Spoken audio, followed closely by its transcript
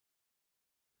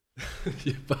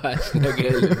Aš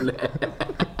negaliu, ble.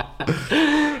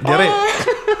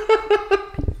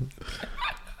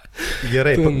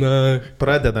 Gerai,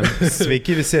 pradedam.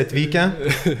 Sveiki visi atvykę.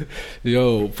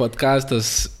 Jau,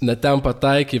 podkastas ne ten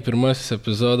PATAIKEI, pirmasis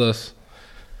epizodas.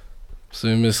 Su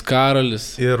jumis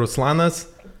Karolis. Ir Ruslanas.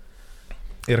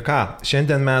 Ir ką,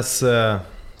 šiandien mes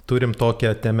turim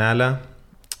tokią temelę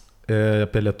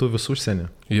apie lietuvius užsienį.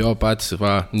 Jo, patys,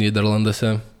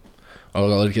 Nyderlanduose. O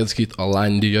gal reikėtų sakyti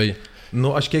Olandijoje.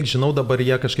 Nu, aš kiek žinau, dabar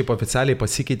jie kažkaip oficialiai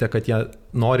pasikeitė, kad jie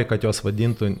nori, kad jos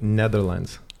vadintų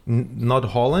Netherlands. Not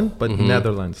Holland, but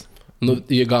Netherlands. Nu,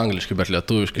 jeigu angliškai, bet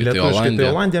lietuviškai, tai Lietuviškai, Olandija.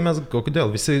 tai Olandija mes,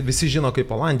 kodėl? Visi žino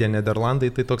kaip Olandija, Nederlandai,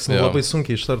 tai toks labai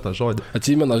sunkiai ištartas žodis.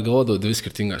 Atsimenu, aš galvodavau dvi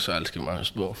skirtingas šalis, kai man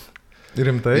aš buvau.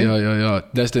 Rimtai? Jo.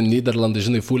 Nes ten Nyderlandai,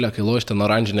 žinai, fulė, kai loš ten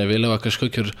oranžinę vėliavą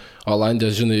kažkokį ir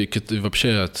Olandijos, žinai,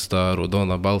 vapšiai tą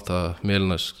raudoną, baltą,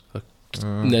 mėlyną.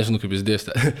 Nežinau, kaip jis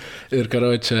dėstė. Ir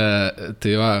karočią,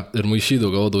 tai ir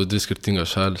maišydavau, galvodavau dvi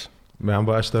skirtingas šalis.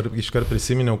 Bemba, aš dar iškart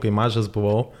prisiminiau, kai mažas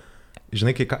buvau.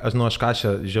 Žinai, aš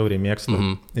kašę žiauriai mėgstu.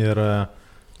 Ir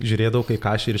žiūrėdavau, kai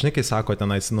kašę. Ir žinai, kai sako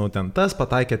tenais, tas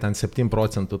pataikė ten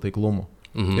 7% taiklumu.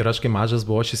 Ir aš, kai mažas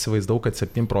buvau, aš įsivaizdavau, kad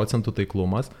 7%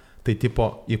 taiklumas. Tai tipo,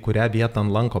 į kurią vietą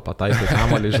ant lanko pataikė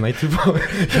kamuolį, žinai, tipo,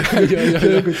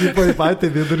 jeigu tipo į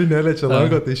patį vidurį neliečia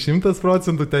lanko, tai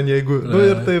 100% ten jeigu,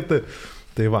 ir taip.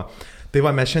 Tai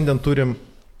va, mes šiandien turim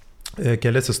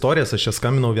kelias istorijas, aš čia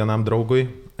skambinau vienam draugui,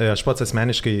 aš pats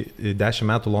asmeniškai 10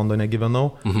 metų Londone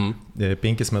gyvenau,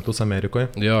 5 metus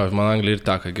Amerikoje. Jo, man Anglija ir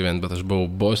teko gyventi, bet aš buvau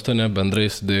Bostone, bendrai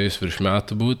sudėjus virš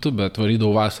metų būtų, bet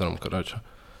varydavau vasarom, karočią.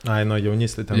 Ai, nuo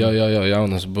jaunystė ten. Jo,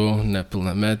 jaunas buvau,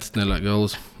 nepilnametis,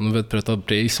 nelegalus, bet prie to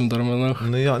prieisim dar, manau.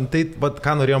 Nu jo, tai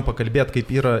ką norėjom pakalbėti, kaip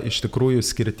yra iš tikrųjų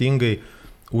skirtingai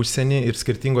užsienį ir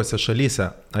skirtingose šalyse.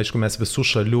 Aišku, mes visų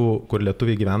šalių, kur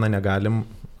lietuviai gyvena, negalim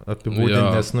apibūdinti,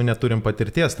 nes neturim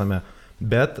patirties tame.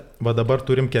 Bet dabar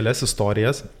turim kelias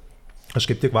istorijas. Aš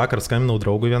kaip tik vakar skambinau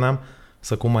draugui vienam,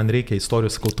 sakau, man reikia istorijų,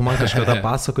 sakau, tu man kažkada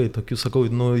pasakoji, tokių, sakau,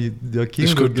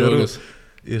 juokingų gerų.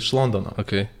 Iš Londono.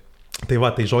 Okay. Tai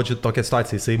va, tai žodžiu, tokia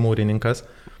situacija, jisai mūrininkas,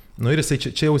 ir jisai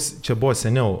čia buvo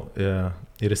seniau,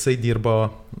 ir jisai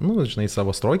dirbo, žinai,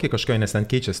 savo strojkiai kažkoje, nes ten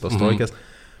keičiasi tos strojkės,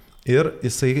 ir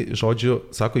jisai, žodžiu,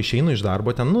 sako, išeinu iš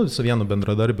darbo, ten, su vienu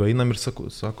bendradarbiu einam ir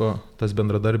sako, tas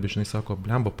bendradarbis, žinai, sako,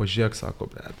 blemba, pažiūrėk, sako,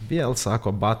 vėl,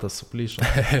 sako, batas suplyšo.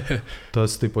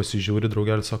 Tas taip pasižiūri,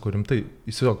 draugelis, sako, rimtai,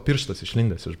 jis jau pirštas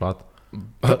išlindęs iš bato.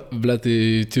 Ble, tai,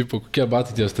 tipo, kokie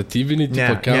batai tie statybiniai,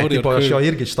 tipo, kiauri? Ne, aš jo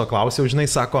irgi šito klausiau, žinai,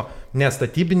 sako, ne,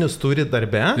 statybinius turi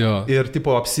darbe ir,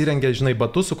 tipo, apsirengia, žinai,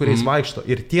 batus, su kuriais vaikšto,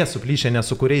 ir tie suplyšę, ne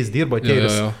su kuriais dirba, tie ir,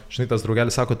 žinai, tas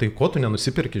draugelis sako, tai ko tu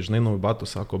nenusipirki, žinai, naujų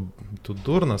batų, sako, tu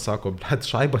durna, sako, ble,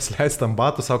 šaibas leistam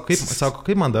batų, sako,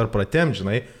 kaip man dar pratėm,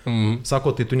 žinai,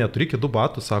 sako, tai tu neturi kitų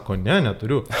batų, sako, ne,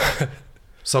 neturiu.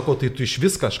 Sako, tai tu iš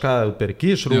vis kažką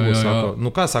perki iš rūbų, sako,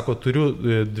 ką, sako, turiu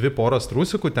 2 poras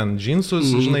trusikų, ten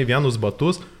džinsus, žinai, vienus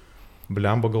batus,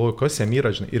 blemba galvoju, kas jam yra,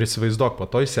 žinai, ir įsivaizduok, po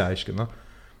to įsiaiškina.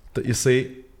 Jisai,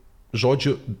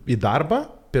 žodžiu, į darbą,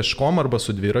 peškom arba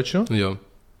su dviračiu,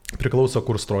 priklauso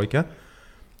kur strojkė,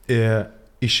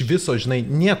 iš viso, žinai,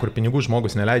 niekur pinigų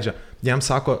žmogus neleidžia. Jam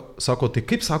sako, tai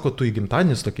kaip sako, tu į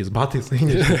gimtadienį su tokiais batais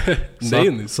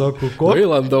eini? Sako, ko?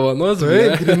 Vailant dovanos. Tai,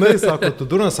 grinai, sako, tu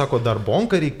durnas, sako, dar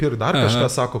bonką reikia pirkti, dar kažką,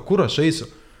 sako, kur aš eisiu.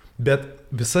 Bet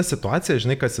visa situacija,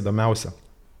 žinai, kas įdomiausia.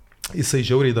 Jisai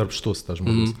žiauriai darbštus, tas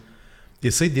žmogus.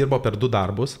 Jisai dirbo per 2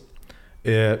 darbus,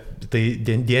 tai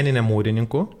dieninė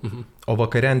mūrininkų, o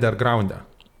vakare underground'e.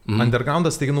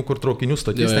 Underground'as, tai, kur traukinių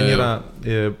stotis, ten yra...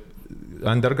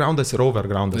 Undergroundas ir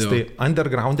overgroundas. Tai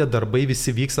underground'e darbai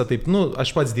visi vyksta taip, aš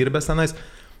pats dirbęs tenais,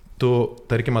 tu,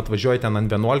 tarkim, atvažiuoji ten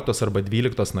ant 11 arba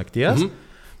 12 nakties,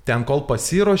 ten kol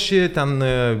pasiruoši, ten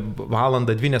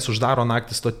valandą 2 nes uždaro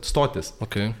naktį stotis.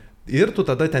 Okay. Ir tu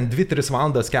tada ten 2-3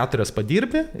 valandas 4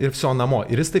 padirbi ir viso namo.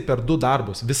 Ir jis tai per 2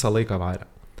 darbus visą laiką varė.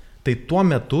 Tai tuo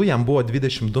metu jam buvo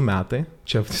 22 metai,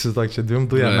 čia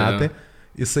 22 metai,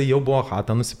 jisai jau buvo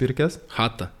hatą nusipirkęs.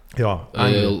 Hatą? Jo.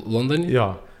 Londone?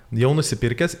 Jo. Jau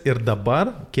nusipirkęs ir dabar,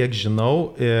 kiek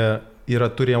žinau,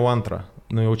 turėjau antrą.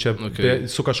 Jau čia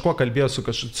su kažkuo kalbėjo,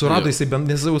 surado jisai,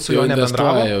 nes jau su jo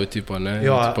nebendravo. Jau tipo, ne?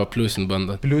 Jo, tipo pliusint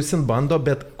bando. Pliusint bando,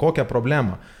 bet kokią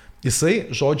problemą?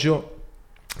 Jisai, žodžiu,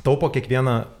 taupo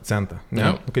kiekvieną centą,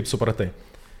 ne? Kaip supratai.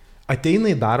 Ateina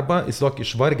į darbą, jis tokį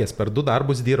išvargęs, per 2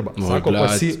 darbus dirba. Sako,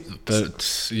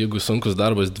 jeigu sunkus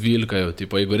darbas 12, jau,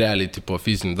 tipo, jeigu realiai, tipo,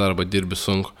 fizinį darbą dirbi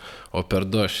sunku, o per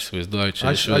 2, aš įsivaizduoju,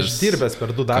 čia aš dirbęs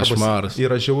per 2 darbus kašmaras.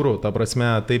 Yra žiauru, ta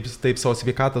prasme, taip savo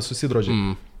sveikatą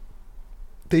susidrožiai.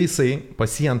 Tai jisai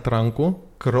pas jį ant rankų,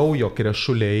 kraujo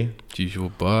krešuliai.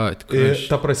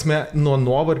 Ta prasme, nuo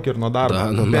nuovargio ir nuo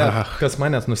darbo. Bet kas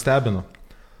manęs nustebino.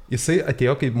 Jisai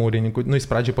atėjo kaip mūrininkų, jis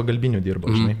pradžiai pagalbinių dirbo,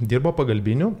 žinai. Dirbo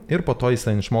pagalbinių ir po to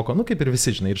jisai išmoko, kaip ir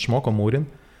visi, žinai, ir išmoko mūrin.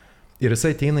 Ir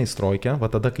jisai ateina į strojkę, va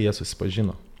tada, kai jie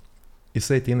susipažino.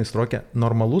 Jisai ateina į strojkę,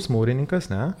 normalus mūrininkas,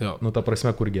 ne? Ta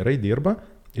prasme, kur gerai dirba,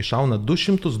 išauna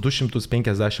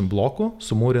 200-250 blokų,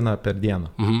 sumūrina per dieną.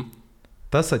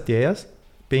 Tas atėjęs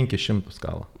 500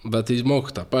 kalą. Bet jis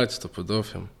moka tą patį, tą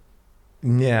padofim.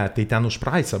 Ne, tai ten už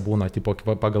praisą būna, tipo,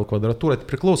 pagal kvadratūrą, tai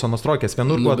priklauso nuo strokės,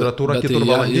 vienur kvadratūra, kitur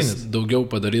valandinis. Jis daugiau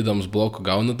padarydams blokų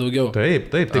gauna daugiau. Taip,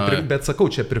 bet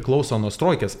sakau, čia priklauso nuo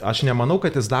strokės. Aš nemanau,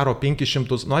 kad jis daro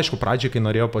 500, aišku, pradžiai, kai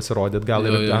norėjau pasirodyti, gal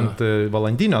ir ant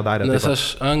valandinio darė. Nes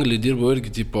aš Anglijai dirbau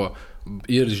irgi, tipo,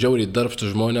 ir žiauriai darbštų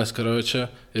žmonės karočią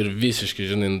ir visiškai,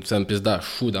 žinai, ten pizda,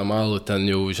 šūda malų, ten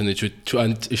jau, žinai,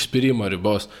 ant išspirimo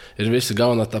ribos ir visi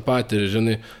gauna tą patį ir,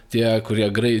 žinai, tie, kurie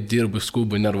greit dirba,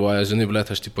 skuba, nervuoja, žinai,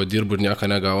 blėt, aš tipo dirbu ir nieko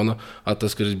negaunu, o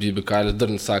tas, kuris bibi kalis, dar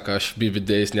sako, aš bibi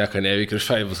dėjus nieko neveikia ir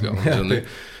šaibus gaunu, žinai.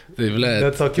 Tai, blėt.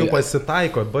 Bet tokių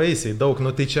pasitaiko baisiai daug,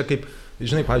 tai čia kaip,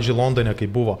 žinai, pavyzdžiui, Londone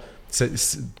kaip buvo.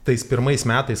 Tais pirmais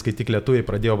metais, kai tik lietuviai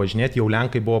pradėjo važinėti, jau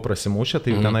lenkai buvo prasimušę,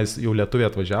 tai tenais jau lietuviai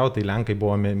atvažiavo, tai lenkai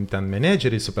buvo ten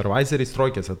menedžeriai, supervisoriai,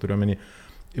 strojkėse turiuomenį.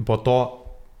 Po to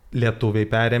lietuviai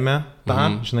perėmė tą,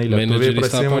 žinai, lietuviai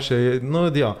prasimušė,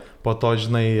 po to,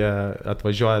 žinai,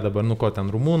 atvažiuoja dabar, ko ten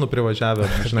rumūnų privažiavę,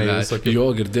 žinai, visokių. Jo,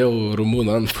 girdėjau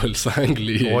rumūnų antpolis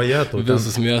Anglijai,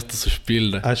 visus miestus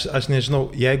užpildė. Aš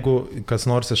nežinau, jeigu kas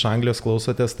nors iš Anglijos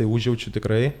klausotės, tai užjaučiu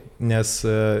tikrai, nes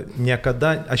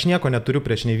niekada, aš nieko neturiu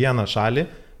prieš nei vieną šalį,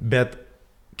 bet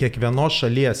kiekvienos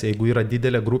šalies, jeigu yra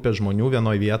didelė grupė žmonių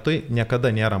vienoje vietoje,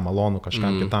 niekada nėra malonu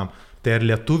kažkam kitam. Tai ar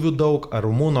lietuvių daug, ar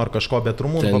rumūnų, ar kažko, bet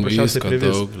rumūnų paprasčiausiai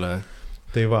privis.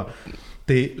 Tai va,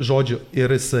 tai žodžiu,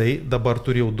 ir jisai dabar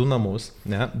turi jau 2 namus,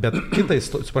 ne? Bet kitais,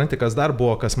 supranti, kas dar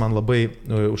buvo, kas man labai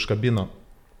užkabino.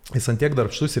 Jis ant tiek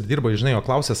darbštus ir dirba, žinai, jo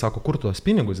klausė, sako, kur tuos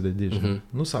pinigus dedi, žinai?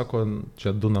 Sako,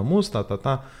 čia 2 namus, ta.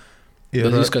 Ir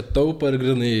viską taupo ir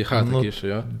grinai į chatą kišo,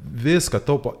 jo? Viską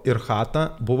taupo ir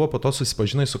chatą buvo po to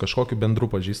susipažinai su kažkokiu bendru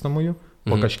pažįstamųjų,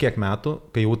 po kažkiek metų,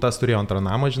 kai jau tas turėjo antrą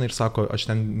namą, žinai, ir sako, aš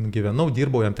ten gyvenau,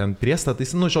 dirbau jam ten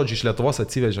priestatais, žodžiu, iš Lietuvos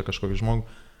atsivežė kažkokį žmogų.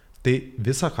 Tai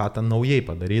visą chatą naujai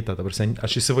padaryta,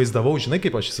 aš įsivaizdavau, žinai,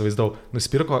 kaip aš įsivaizdavau,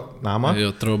 nusipirko namą,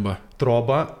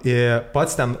 trobą,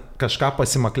 pats ten kažką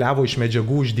pasimakliavo iš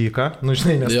medžiagų už dyką,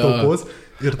 žinai, nes taupus.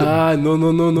 Ir tu,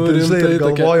 rimtai, ir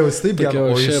galvojau, jis taip gerai,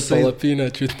 o jisai palapinę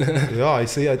čiutne. Jo,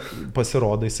 jisai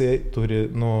pasirodo, jisai turi,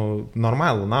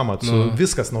 normalų namą,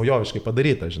 viskas naujoviškai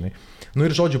padaryta, žinai.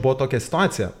 Ir žodžiu, buvo tokia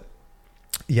situacija.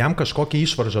 Jam kažkokia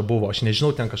išvarža buvo, aš nežinau,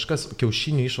 ten kažkas,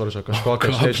 kiaušinių išvarža kažkokia,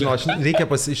 aš nežinau, reikia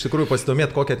iš tikrųjų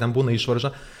pasidomėti, kokia ten būna išvarža.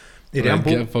 Ir jam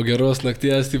buvo... Po geros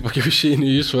nakties, tai po kiaušinių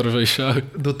išvarža iššauk.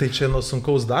 Tai čia nuo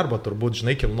sunkaus darbo, turbūt,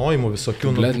 žinai, kilnojimų visokių,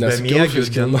 bet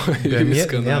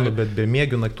be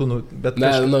mėgių naktų, bet...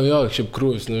 Jo, šiaip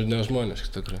krūvis, ne žmonės,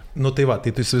 tikrai. Tai va,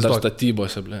 tai tu įsivaizduok. Dar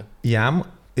statybose, blė. Jam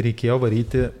reikėjo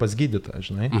varyti pas gydytoją,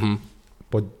 žinai.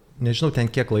 Po, nežinau, ten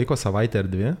kiek laiko, savaitę ar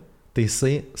 2. Tai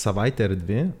jisai savaitę ar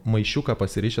 2 maišiuką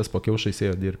pasirišęs po kiaušais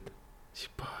ėjo dirbti.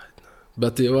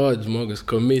 Bet tai va, žmogus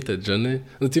committed, žinai.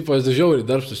 Aš žiauriai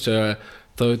darbštus čia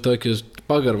tokius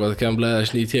pagarbą, tokiam, blė,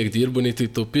 aš nei tiek dirbu, nei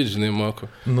tai taupyt, žinai, moku.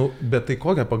 Bet tai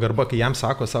kokia pagarba, kai jam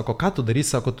sako, ką tu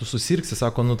darysi, sako, tu susirgsi,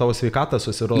 sako, tavo sveikatą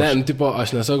susiruoš. Ne,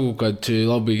 aš nesakau, kad čia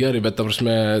labai gerai, bet, ta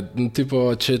prasme,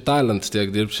 čia talentas tiek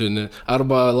dirbsi,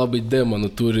 arba labai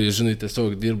demonų turi, žinai,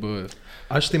 tiesiog dirba.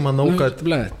 Aš tai manau, kad...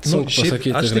 Šiaip,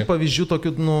 aš tai pavyzdžių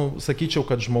tokių, sakyčiau,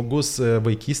 kad žmogus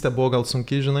vaikystė buvo gal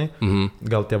sunkiai, žinai,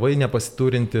 gal tėvai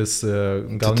nepasiturintis,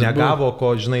 gal negavo,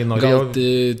 ko, žinai, norėjo... Gal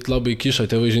tai labai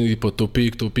kiša tėvai, žinai,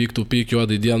 taupyk,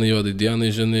 juodai dienai,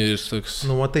 žinai, ir toks...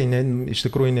 Matai, iš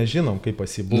tikrųjų nežinom, kaip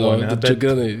pas jį buvo, ne? Čia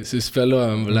granai,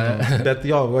 suspėliojam, ble. Bet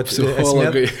jo,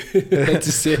 psichologai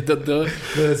atsisėdė daug.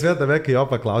 Esmė tave, kai jo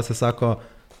paklausė, sako...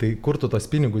 Tai kur tu tos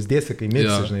pinigus dėsi, kai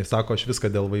mirsi, žinai, sako, aš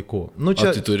viską dėl vaikų. Čia,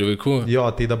 o tai turi vaikų? Jo,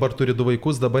 tai dabar turi 2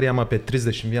 vaikus, dabar jam apie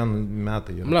 31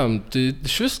 metai. Blam, tai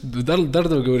iš vis dar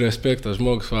daugiau respektas,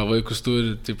 žmogus, vaikus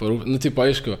turi,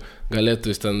 aišku, galėtų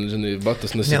jis ten, žinai,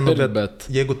 batus nusipirkti, bet...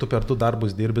 Jeigu tu per 2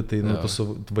 darbus dirbi, tai tu su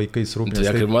vaikais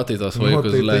rūpinasi. Tai matai tos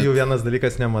vaikus, tai jau vienas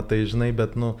dalykas nematai, žinai,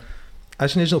 bet,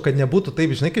 aš nežinau, kad nebūtų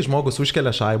taip, žinai, kai žmogus užkelia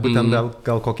šaibų, ten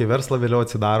gal kokį verslą vėliau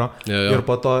atsidaro ir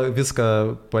po to viską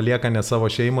palieka ne savo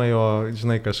šeimai, o,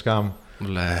 žinai, kažkam.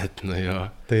 Blet, jo.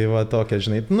 Tai va tokia,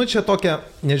 žinai, čia tokia,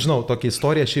 nežinau, tokia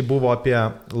istorija šiaip buvo apie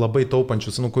labai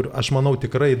taupančius, kur aš manau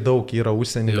tikrai daug yra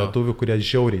užsienį lietuvių, kurie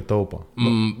žiauriai taupo.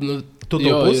 Tu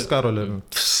taupus, Karoli?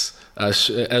 Aš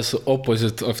esu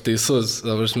opposite of teisus,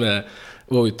 ta prasme,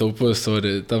 oi, taupus,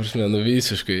 sorry, ta prasme,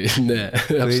 visiškai, ne,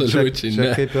 absoliučiai ne.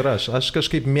 Čia kaip ir aš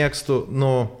kažkaip mėgstu,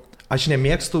 aš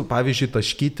nemėgstu, pavyzdžiui,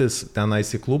 taškytis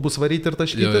tenais į klubus varyti ir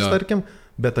taškytis, tarkim,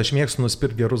 bet aš mėgstu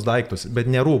nusipirkti gerus daiktus,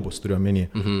 bet ne rūbus turiu omeny.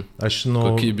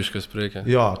 Kokybiškas prekė.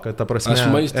 Jo, kad ta prasme,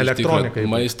 elektronikai.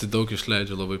 Maistį daug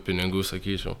išleidžiu labai pinigų,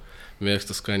 sakyčiau.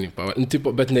 Mėgstu skaniai pavalgyti.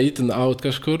 Bet neįtin out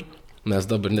kažkur, nes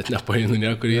dabar net nepainu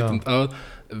niekur įtin out,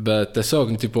 bet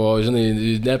tiesiog, žinai,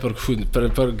 neperku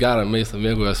per gerą maistą,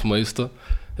 mėgaujas maistu.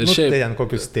 Ir šiaip... Tai ant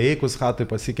kokius steikus hatui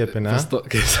pasikėpė, ne?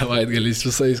 Kai savaitgaliais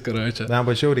visais karočią. Ne,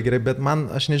 bažiauriai gerai, bet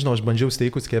aš nežinau, aš bandžiau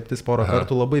steikus keptis porą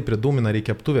kartų, labai pridūmina,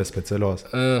 reikia keptuvės specialios.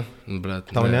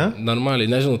 Blet, tau ne? Normaliai,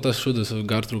 nežinau, tas šūdas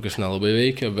gartrūkas nelabai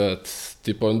veikia, bet,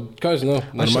 ką žinau,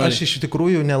 normaliai. Aš iš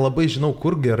tikrųjų nelabai žinau,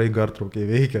 kur gerai gartrūkiai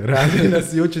veikia, realiai,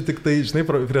 nes jaučiu tik tai, žinai,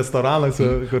 restoranuose,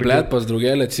 kur... Blet, pas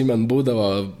draugelį atsimenu būdavo,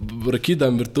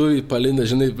 rakydam virtuvį, palinda,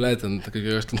 žinai, blet, kai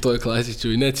 8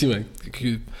 klasėčiau, neatsimenu.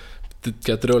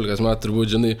 14 metų turbūt,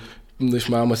 žinai, iš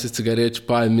mamos į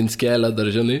cigarečių Minskėlę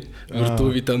dar, žinai,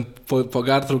 virtuvį ten po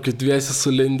gartraukį dviesi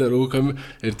sulindę rūkami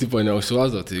ir tipo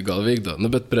neužsiuosdavo, tai gal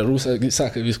veikdavo. Bet prie rūsą,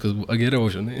 sako, viskas buvo geriau,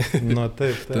 žinai.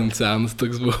 Taip. Ten senas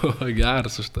toks buvo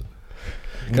geras už tą.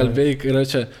 Kalbėjai,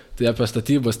 karočią, tai apie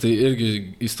statybas, tai irgi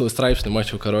į savo straipsnį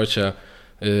mačiau, karočią,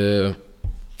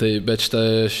 tai bet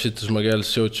šitas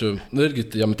žmogelis jaučiu, irgi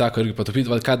jam teko irgi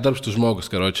patupyti, ką darbštų žmogus,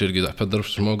 karočią, irgi apie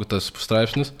darbštų žmogų tas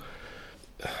straipsnis.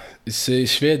 Jisai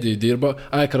Švedijai dirbo,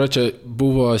 karočią,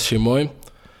 buvo šeimoj,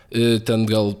 ten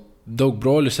gal daug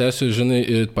brolių, sesių, žinai,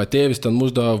 patėvis ten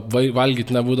muždavo,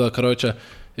 valgyti nebūdavo, karočią,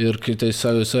 ir kai tai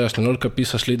savo 18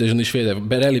 pys šleidė, žinai, Švediją,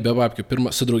 bereliai be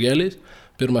babkių, su draugeliais,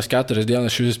 pirmas 4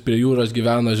 dienas šis prie jūros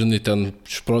gyveno, žinai, ten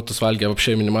šprotus valgė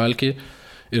apšiai minimalkiai,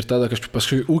 ir tada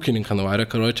paskui ūkininką nuvarė,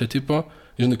 karočią, tipo,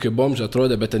 žinai, kaip bomžė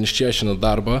atrodė, bet ten iščiešino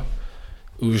darbą,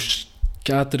 už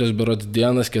 4 berods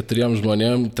dienas 4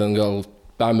 žmonėm, ten gal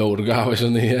 5 eurų gavo,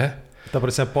 žinai, jie. Ta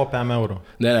prasme, po 5 eurų?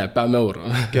 Ne, 5 eurų.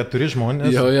 4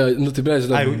 žmonės? Jo, tai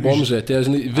brėžiai, bomžė, tai,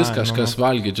 žinai, vis kažkas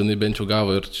valgė, žinai, bent jau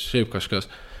gavo ir šiaip kažkas.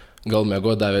 Gal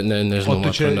mėgo davė, nežinau,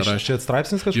 man atrodo nerašė. Čia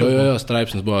straipsnis kažkas? Jo,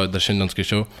 straipsnis buvo, dar šiandien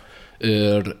skaičiau.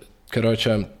 Ir,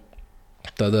 karočią,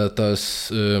 tada tas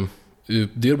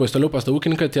dirbo toliau pas tą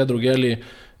ūkininką, tie draugeliai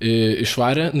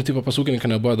išvarė, tipo pas ūkininką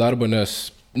nebuvo darbo, nes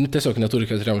tiesiog neturi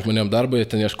 4 žmonėm darbo, jie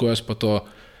ten ieškojas po to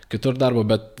kitur darbo,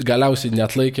 bet galiausiai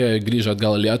neatlaikė, grįžo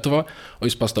atgal į Lietuvą, o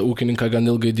jis pas tą ūkininką gan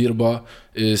ilgai dirbo,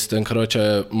 jis ten, karočią,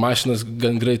 mašinas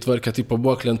gan greit tvarkė, tipo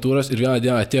buvo klientūros ir vieną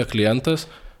dieną atėjo klientas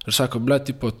ir sako, blet,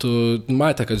 tipo, tu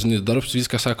matė, kad, žinai, darbs,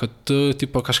 viską sako, tu,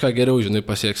 tipo, kažką geriau, žinai,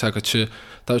 pasiek, sako,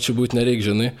 tau čia būti nereik,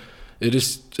 žinai, ir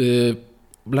jis,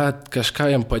 blet, kažką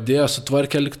jam padėjo,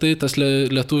 sutvarkė liktai, tas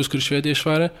lietuvis, kur Švediją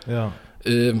išvarė. Ja.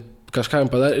 Kažką jam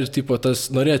padarė ir, tipo, tas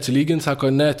norėjo atsilyginti, sako,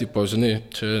 ne, tipo, žinai,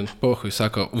 čia pohui,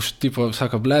 sako, tipo,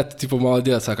 sako, blet, tipo,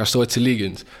 maladėt, sako, aš tau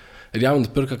atsilyginti. Ir jam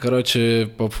nupirka, karočią,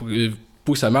 po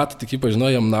pusę metų, tik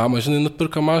pažinojo, jam namą, žinai,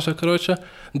 nupirka mažą, karočią,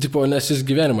 tipo, nes jis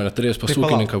gyvenimą neturėjęs, pas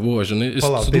ūkininką buvo, žinai, jis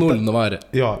su nulį nuvarė.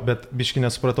 Jo, bet biški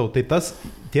nesupratau, tai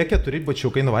tie 4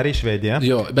 bačiukai nuvarė į Švediją.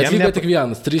 Jo, bet liko tik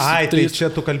vienas, 3. Tai čia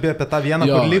tu kalbėjai apie tą vieną,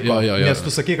 kur liko, nes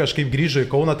tu sakai, kažkaip grįžo į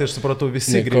Kauną, tai aš supratau,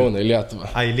 visi grįžo. Kauną, į Lietuvą.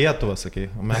 Į Lietuvą, sakai.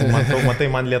 Matai,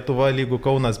 man Lietuva lygų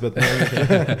Kaunas, bet...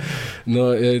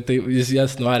 Tai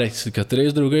jis nuvarė su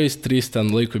 4 draugais, 3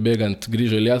 ten laikų bėgant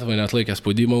grįžo į Lietuvą, neatlaikė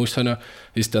spaudimo užsienio,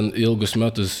 jis ten ilgus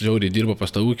metus žiauriai dirbo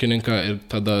pas tą ūkininką ir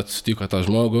tada sutiko tą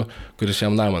žmogų, kuris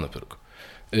jam namą nupirko.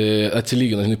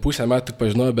 Atsilygino, žinai, pusę metų tik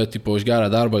pažinojo, bet tipo, už gerą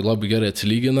darbą labai gerai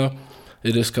atsilygino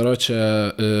ir jis, karočią,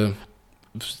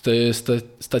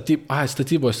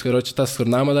 statybos, karočią, tas, kur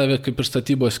namą davė, kaip ir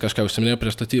statybos, kažką užsiminėjo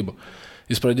prie statybų.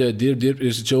 Jis pradėjo dirbti ir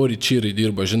jis džiauriai čyrai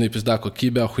dirbo, žinai, pizda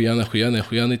kokybę,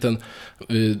 huijanai, ten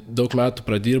daug metų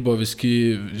pradirbo, viskį,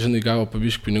 žinai, gavo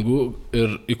pabiškį pinigų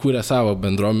ir įkūrė savo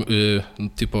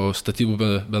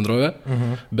statybų bendrovę,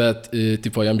 bet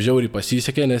tipo, jam džiauriai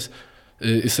pasisekė, nes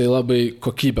jisai labai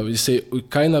kokybę, jisai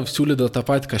kainą siūlydavo tą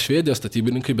patį, ką Švedijos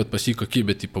statybininkai, bet pas jį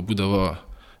kokybė, tipo, būdavo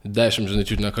 10, žinai,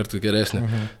 čiut ne kartą geresnė.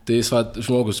 Tai jis,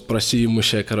 žmogus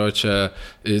prasimušė, karočią,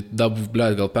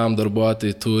 blėt, gal 5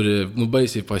 darbuotojai turi,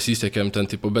 baisiai pasisekėm ten,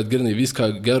 tipo, bet grinai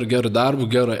viską, gerų darbų,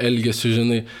 gerą elgesį,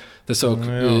 žinai, tiesiog...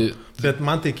 Bet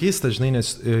man tai keista, žinai,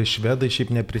 nes švedai šiaip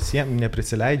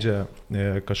neprisileidžia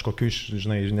kažkokių,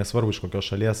 žinai, nesvarbu iš kokios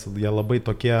šalies, jie labai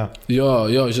tokie...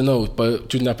 Jo, žinau,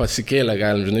 čiut nepasikėlę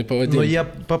galim, žinai, pavadinti. Jie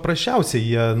paprasčiausiai,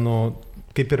 jie,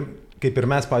 kaip ir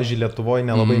mes, pavyzdžiui, Lietuvoje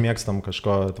nelabai mėgstam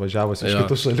kažko atvažiavus iš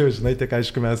kitų šalių, žinai, tik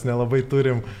aišku, mes nelabai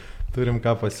turim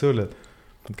ką pasiūlyti.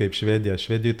 kaip Švedija.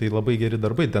 Švedijoje tai labai geri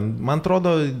darbai. Ten, man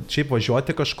atrodo, šiaip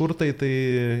važiuoti kažkur tai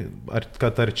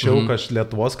kad arčiau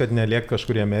Lietuvos, kad neliekt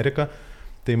kažkur į Ameriką.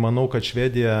 Tai manau, kad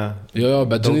Švedija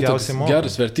bet daugiausiai moka.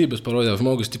 Geras vertybės parodė,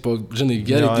 žmogus, tipo, žinai,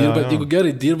 gerai dirba, jeigu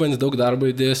gerai dirbantis, daug darbo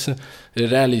įdėsi ir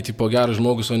realiai, tipo, geras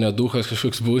žmogus, o ne duhas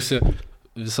kažkoks būsi,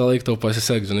 visą laiką tau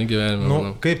pasiseks, žinai,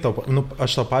 gyvenime. Kaip tau,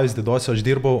 aš tau pavyzdį duosiu, aš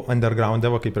dirbau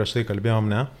underground'e, kaip prieš tai kalbėjom,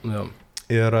 ne? Jo.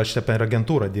 Ir aš čia per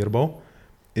agentūrą dirbau.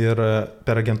 Ir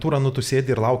per agentūrą, tu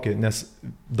sėdi ir lauki, nes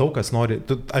daug kas nori,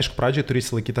 tu, aišku, pradžiai turi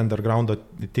įsilaikyti undergroundo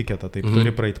tiketą, taip,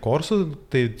 turi praeiti kursų,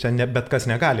 tai čia bet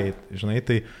kas negali eiti, žinai,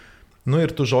 tai,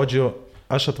 ir tu žodžiu,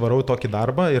 aš atvarau tokį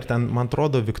darbą ir ten, man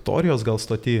atrodo, Viktorijos gal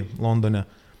stoti Londone.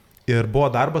 Ir buvo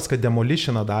darbas, kad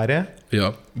demolitioną darė,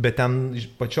 bet ten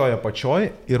pačioj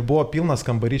ir buvo pilnas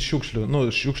kambarys šiukšlių.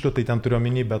 Šiukšlių tai ten turiu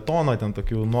omeny betono, ten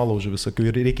tokių nuolaužų visokių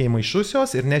ir reikia į maišus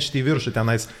jos ir nešti į viršų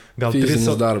tenais gal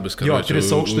 3 darbus,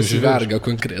 3 aukštus į vergą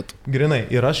konkretų. Grinai,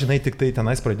 ir aš, žinai, tik tai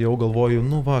tenais pradėjau galvoju,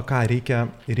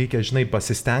 reikia, žinai,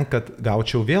 pasistengti, kad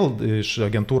gaučiau vėl iš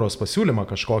agentūros pasiūlymą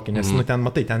kažkokį, nes, ten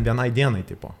matai, ten vienai dienai,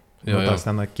 tipo.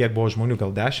 Ten, kiek buvo žmonių,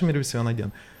 gal 10 ir vis vieną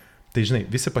dieną. Tai, žinai,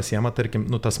 visi pasiema, tarkim,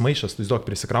 tas maišas, tu įsivaizduok,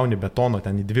 prisikrauni betono,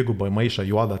 ten į 2 maišą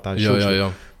juodą tą šiukšlę.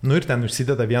 Ir ten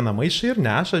užsideda vieną maišą ir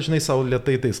neša, žinai, savo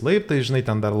lėtai tais laiptais, žinai,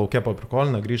 ten dar laukia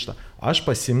paprikolina, grįžta. Aš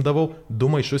pasimdavau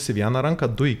 2 maišus į vieną ranką,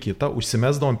 2 į kitą,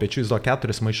 užsimesdavom pečių, įsivaizduok,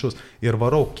 4 maišus ir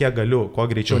varau, kiek galiu, kuo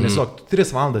greičiau, nes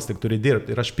 3 valandas tik turi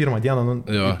dirbti. Ir aš pirmą dieną,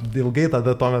 ilgai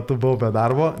tada tuo metu buvau be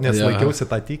darbo, nes laikiausi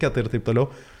tą tiketą ir taip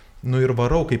toliau. Ir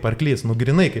varau kaip arklys,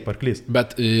 grinai kaip arklys.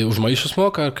 Bet už maišus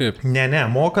moka ar kaip? Ne,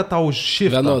 moka tau už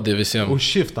shiftą. Vienodai visiems. Už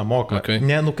shiftą moka. Okay.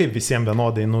 Ne, kaip visiems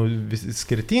vienodai,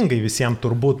 skirtingai visiems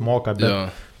turbūt moka,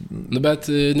 bet... bet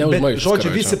ne už maišus.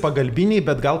 Žodžiu, visi pagalbiniai,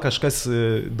 bet gal kažkas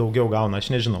daugiau gauna, aš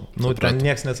nežinau. Ten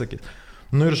nieks nesakys.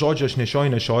 Ir žodžiu, aš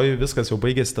nešioju, viskas jau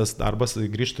baigėsi tas darbas,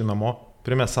 grįžtu į namo.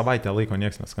 Pirmę savaitę laiko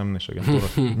nieks neskambina iš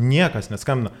agentūros. Niekas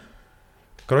neskambina.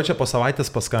 Karočią po savaitės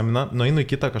paskambina, nueinu į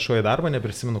kitą kažkokį darbą,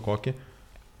 neprisimenu kokį.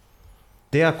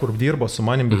 Tie, kur dirbo su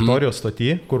manim Viktorijos stotį,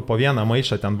 kur po vieną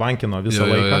maišą ten bankino visą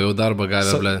laiką. Jau darbą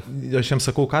gavę, ble. Aš jiems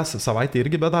sakau, kas savaitę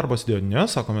irgi be darbo sėdėjo. Ne,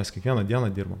 sako, mes kiekvieną dieną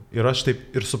dirbam. Ir aš taip,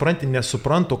 ir supranti,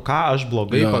 nesuprantu, ką aš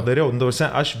blogai padariau.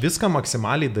 Aš viską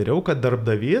maksimaliai dariau, kad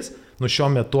darbdavys,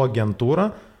 šiuo metu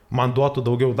agentūra, man duotų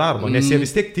daugiau darbo, nes jie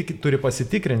vis tiek turi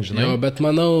pasitikrinti, žinai. Bet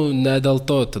manau, ne dėl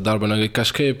to darbo,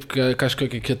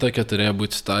 kažkokia kitokia turėjo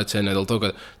būti situacija, ne dėl to,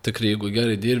 kad tikrai, jeigu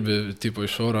gerai dirbi, tipo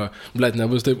iš oro,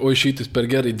 nebus taip, o išeitis per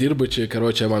gerai dirbu, čia,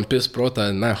 karočią, man pis protą,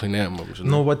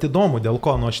 žinai. Vat įdomu, dėl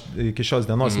ko, aš iki šios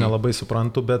dienos nelabai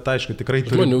suprantu, bet aišku, tikrai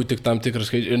turi. Žmonių tik tam tikras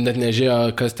skaičius ir net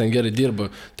nežėjo, kas ten gerai dirba.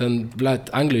 Ten,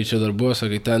 Anglijai čia dar buvo,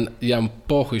 sakai, ten jam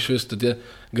pohu iš vis, tu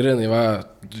grinai,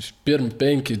 pirm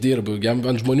 5 dirbu, jam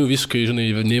ant žmonių visiškai, žinai,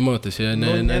 neįmotas,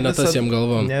 ne tas jam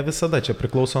galvom. Ne visada, čia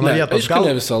priklauso nuo vietos.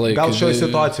 Gal šioje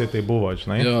situacijoje tai buvo,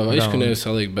 žinai. Aišku, ne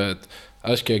visą laiką, bet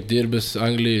aš kiek dirbęs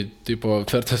Anglijai, tipo,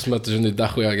 per tas metus, žinai,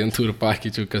 dachui agentūrų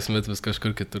pakeičiau, kasmet vis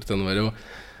kažkur kitur ten variau.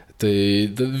 Tai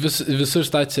visur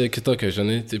stacija kitokia,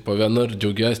 žinai, tipo, vienur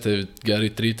džiaugiasi, tai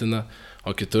gerai trytina,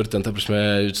 o kitur ten, ta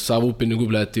prasme, savų pinigų,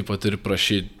 tipo, turi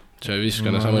prašyti. Čia visiškai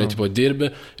nesąmonė, tipo,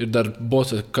 dirbi ir dar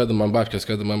bosas, kada man babkės,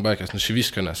 čia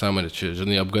visiškai nesąmonė, čia,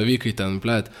 žinai, apgavykai ten,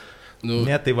 plėt.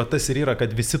 Ne, tai va tas ir yra, kad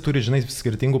visi turi, žinai,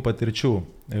 skirtingų patirčių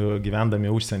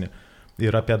gyvendami užsienį. Ir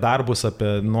apie darbus,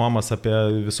 apie nuomas, apie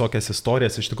visokias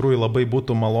istorijas. Iš tikrųjų labai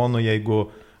būtų malonu,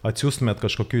 jeigu atsiųstumėt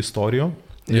kažkokių istorijų.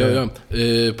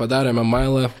 Padarėme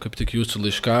mailą, kaip tik jūsų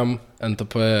laiškam,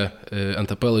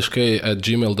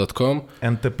 ntplaiškai@gmail.com.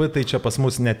 NTP tai čia pas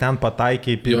mus ne ten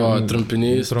PATAIKEI.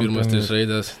 Trumpinys, pirmas 3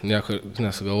 raidės, nieko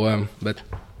nesugalvojam, bet...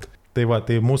 Tai va,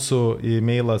 tai mūsų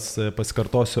e-mailas,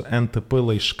 pasikartosiu,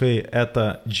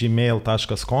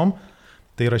 ntplaiškai@gmail.com.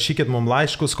 Tai rašykit mums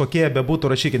laiškus, kokie bebūtų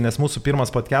rašykit, nes mūsų pirmas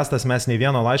podcastas, mes nei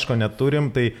vieno laiško neturim,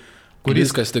 tai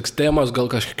Viskas tiks temos, gal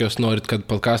kažkokios norit, kad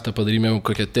podcastą padarymėm,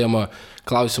 kokią temą,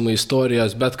 klausimą,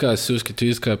 istorijas, bet ką, siūskit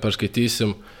viską,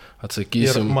 perskaitysim,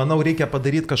 atsakysim. Ir manau, reikia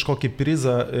padaryti kažkokį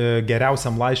prizą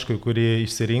geriausiam laiškui, kurį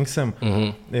išsirinksim.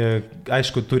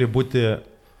 Aišku, turi būti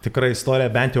tikra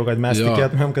istorija, bent jau, kad mes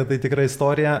tikėtumėm, kad tai tikra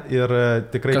istorija. Ir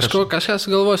tikrai kažką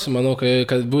sugalvosim, manau,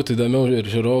 kad būtų įdomiau ir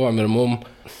žiūrovam, ir mum.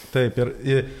 Taip,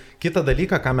 ir kitą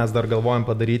dalyką, ką mes dar galvojam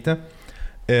padaryti.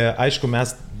 Aišku,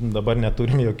 mes dabar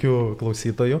neturim jokių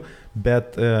klausytojų,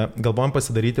 bet galvojam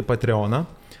pasidaryti Patreoną.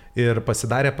 Ir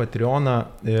pasidarę Patreoną,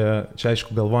 čia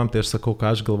aišku galvojam, tai aš sakau, ką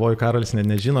aš galvoju, Karolis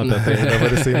nežino, bet tai dabar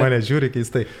jisai mane žiūri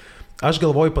keistai. Aš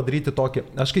galvoju padaryti tokį,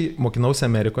 aš kai mokinausi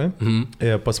Amerikoje,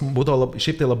 pas būdavo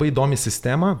šiaip tai labai įdomi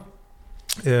sistema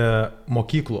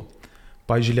mokyklų.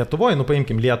 Pavyzdžiui, Lietuvoje,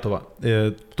 paimkim Lietuvą,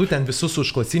 tu ten visus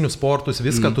užklasinius sportus,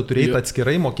 viską tu turėjai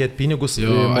atskirai mokėti pinigus.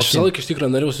 Aš visą laiką iš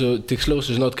tikrųjų norėjau tiksliau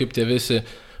sužinoti, kaip tie visi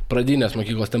pradinės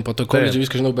mokyklos, ten po to koledžių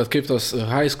viską žinau, bet kaip tos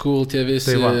high school tie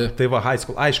visi... Tai va, high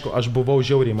school. Aišku, aš buvau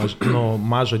žiauriai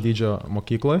mažo dydžio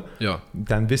mokykloje,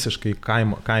 ten visiškai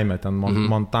kaime, ten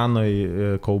Montanoj,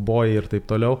 kaubojai ir taip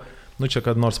toliau. Čia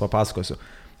kad nors papasakosiu.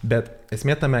 Bet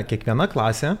esmė tame, kiekviena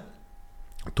klasė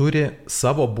turi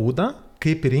savo būdą,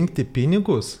 kaip rinkti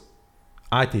pinigus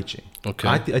ateičiai.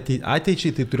 Okay.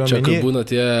 Ateičiai tai turiu omeny... Čia omeny... kaip būna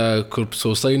tie, kur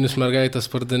sausainius mergaitės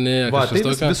pardavinėja, kažkas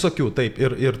tokio? Visokių, taip.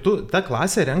 Ir ta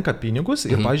klasė renka pinigus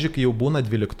ir, pavyzdžiui, kai jau būna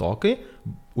 12-okai,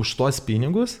 už tuos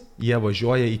pinigus jie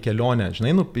važiuoja į kelionę,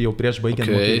 žinai, jau prieš baigiant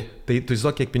mokyklą. Tai tu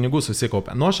įsivaizduok, kiek pinigų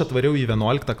susikaupia. Aš atvariau į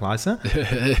 11 klasę.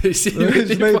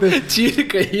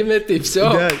 Čiriką įmetė,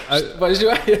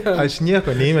 važiuoja. Aš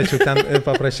nieko neįmečiau, ten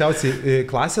paprasčiausiai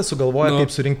klasė sugalvoja,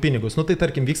 kaip surinkti pinigus. Tai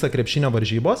tarkim vyksta krepšinio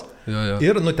varžybos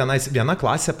ir tenais viena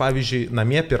klasė, pavyzdžiui,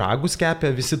 namie pyragus kepė,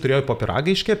 visi turėjo po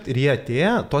pyragą iškepti ir jie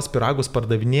atėjo, tos pyragus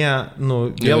pardavinėja,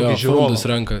 vėlgi žiūrovus.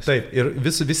 Taip, ir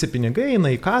visi pinigai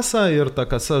eina į kasą ir ta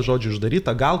kasa, žodžiu,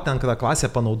 uždaryta. Gal ten ta klasė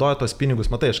panaudojo tos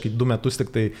pinigus, matai, aš kai 2 metus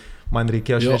tik tai man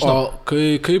reikėjo, aš nežinau.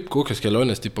 O kokios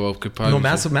kelionės, tipo, kaip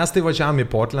pavyzdžiui? Mes tai važiavome į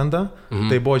Portlandą,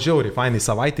 tai buvo žiauriai, fainai,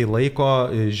 savaitei laiko,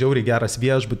 žiauriai geras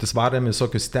viešbutis, varėme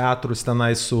visokius teatrus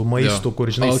tenai su maistu, kur,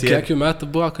 žinai, sėdi. O kiek jų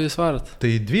metų buvo, kai jūs varėt?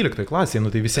 Tai 12 klasė,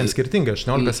 tai visiems skirtingai,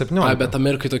 18-17. Bet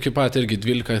Amerikai tokie pat irgi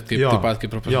 12, taip pat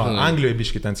kaip profesionaliai. Anglijoje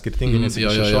biški ten skirtingai, nes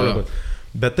 16.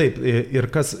 Bet taip, ir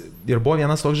buvo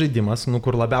vienas toks žaidimas,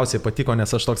 kur labiausiai patiko,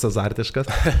 nes aš toks azartiškas,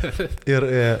 ir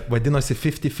vadinosi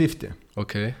 50-50.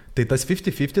 Okay. Tai tas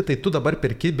 50-50, tai tu dabar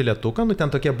perki bilietuką,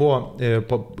 ten tokie buvo,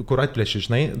 kur atplėši,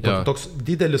 žinai, toks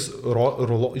didelis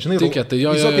rulo, žinai, visokį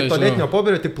toaletinio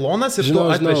pobėrio, tik plonas ir tu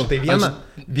atplėši, tai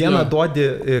vieną duodi,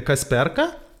 kas perka,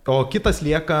 o kitas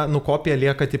lieka, kopija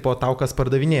lieka, tipo, tau kas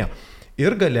pardavinėjo.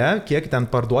 Ir gale, kiek ten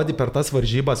parduodi per tas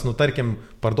varžybas, tarkim,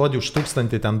 parduodi už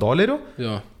 $1000,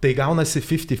 tai gaunasi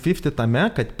 50-50 tame,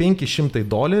 kad $500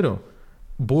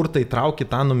 burtai trauki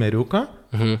tą numeriuką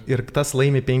ir tas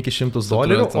laimi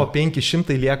 $500, o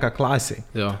 500 lieka klasiai.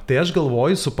 Tai aš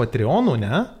galvoju, su Patreonu,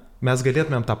 mes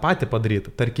galėtumėm tą patį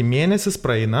padaryti. Tarkim, mėnesis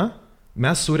praeina,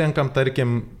 mes surenkam,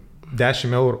 tarkim,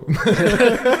 10 eurų.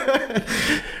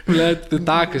 Bet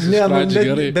takas iš pradžių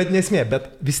gerai. Bet nesmė, bet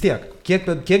vis tiek,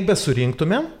 kiek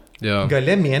besurinktumėm,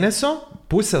 gale mėnesio,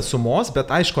 pusę sumos,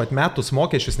 bet aišku, atmetus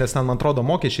mokesčius, nes ten, man atrodo,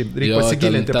 mokesčiai reikia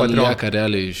pasigilinti Patreon. Ten lieka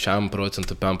realiai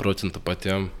 1%, 5%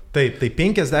 patiem. Taip, tai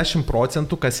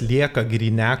 50%, kas lieka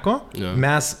grineko,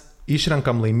 mes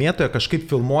išrenkam laimėtoją, kažkaip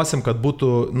filmuosim, kad būtų,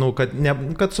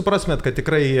 kad suprasmėt, kad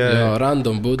tikrai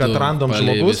random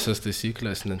žmogus. Visas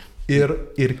taisyklės.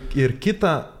 Ir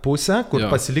kitą pusę, kur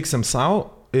pasiliksim savo,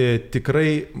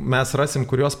 tikrai mes rasim,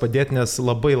 kurios padėti, nes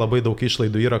labai daug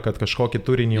išlaidų yra, kad kažkokį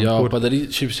turinį...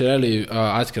 Padaryti, šiaip realiai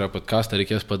atskirą podcastą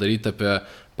reikės padaryti apie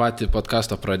patį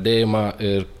podcasto pradėjimą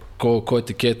ir ko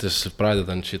tikėtis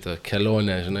pradedant šitą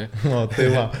kelionę, žinai. Tai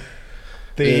va.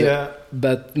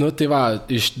 Bet, tai va,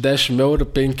 iš 10 eurų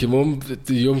 5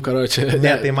 jum, karočią,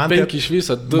 5 iš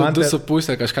viso,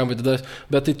 2,5 kažkam atidas,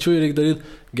 bet tai čia reikia daryti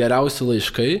geriausi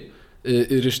laiškai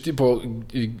ir iš tipo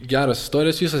geras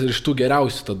istorijas visas ir iš tų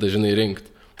geriausių tada, žinai, rinkti.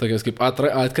 Tokias kaip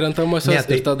atkrentamosios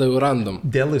ir tada jau random.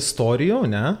 Dėl istorijų,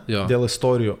 Dėl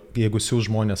istorijų, jeigu siūs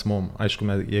žmonės mum, aišku,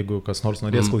 jeigu kas nors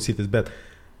norės klausytis, bet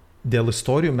dėl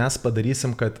istorijų mes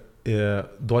padarysim, kad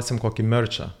duosim kokį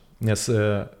merchą, nes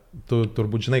tu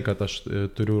turbūt žinai, kad aš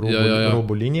turiu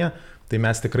rūbų liniją, tai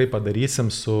mes tikrai padarysim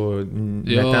su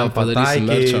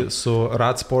PATAIKEI, su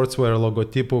Rad Sportswear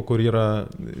logotipu, kur yra,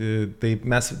 tai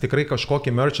mes tikrai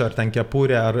kažkokį merchą, ar ten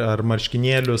kepurę, ar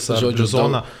marškinėlius, ar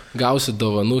bizoną. Gausit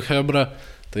dovanų, hebra,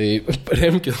 tai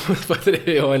remkit mus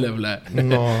Patreon'e, ble.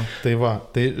 Tai va,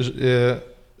 tai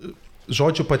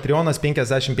žodžiu, Patreonas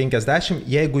 50-50,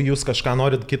 jeigu jūs kažką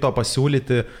norit kito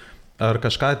pasiūlyti, ar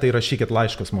kažką, tai rašykit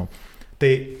laiškus mums. Tai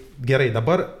gerai,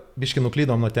 dabar biški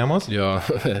nuklydom nuo temos.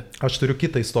 Aš turiu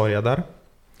kitą istoriją dar.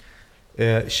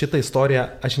 Šitą istoriją,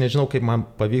 aš nežinau, kaip man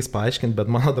pavyks paaiškinti,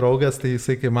 bet mano draugas, tai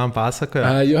jisai kaip man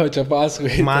pasakoja. Čia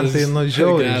pasakoja. Man tai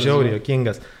žiauriai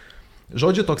jokingas.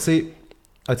 Žodžiu, toksai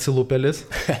atsilupėlis,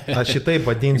 aš šitaip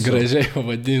vadinsiu. Gražiai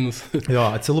vadinus.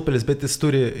 Atsilupėlis, bet jis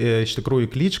turi iš tikrųjų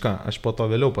klyčką, aš po to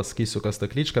vėliau pasakysiu, kas ta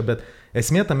klyčka, bet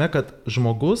esmė tame, kad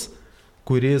žmogus,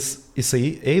 kuris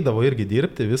jisai eidavo irgi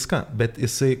dirbti viską, bet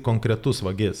jisai konkretus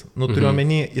vagis. Turiu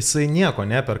omeny, jisai nieko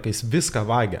neperka, jis viską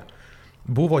vagia.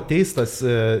 Buvo teistas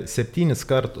 7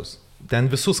 kartus. Ten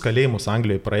visus kalėjimus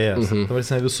Anglijoje praėjęs.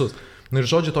 Visus. Ir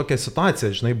žodžiu, tokia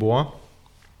situacija, žinai, buvo,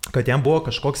 kad jam buvo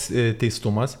kažkoks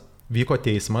teistumas, vyko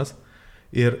teismas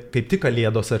Ir kaip tik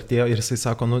kalėdos artėjo ir jisai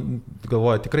sako, nu,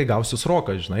 galvoja, tikrai gausiu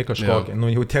sroką, žinai, kažkokį, nu,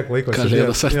 jau tiek laiko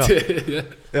kalėdos artėjo.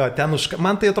 Jo, ten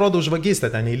man tai atrodo už vagystę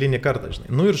ten eilinį kartą, žinai.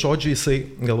 Nu ir žodžiu, jisai,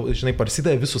 žinai,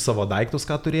 parsidavė visus savo daiktus,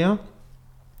 ką turėjo,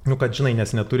 nu, kad, žinai,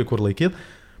 nes neturi kur laikyti,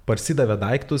 parsidavė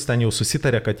daiktus, ten jau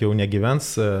susitarė, kad jau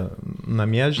negyvens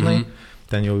namie, žinai,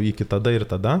 ten jau iki tada ir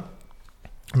tada.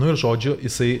 Nu ir žodžiu,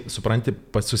 jisai, supranti,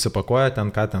 susipakoja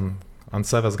ten, ką ten ant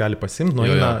savęs gali pasimti,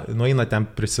 nueina ten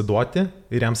prisiduoti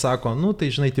ir jam sako, nu tai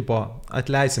žinai, tipo,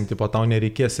 atleisim, tipo, tau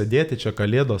nereikės sėdėti, čia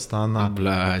kalėdos, ta, na.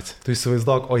 Blet. Tu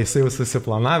įsivaizduok, o jisai jau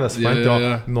susiplanavęs,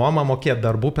 nuomą mokėti,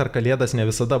 darbų per kalėdas ne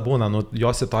visada būna, nu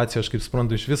jo situacija, aš kaip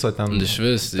suprantu, iš viso ten. Iš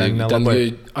vis, ten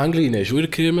Anglijai nežiūri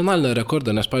kriminalinę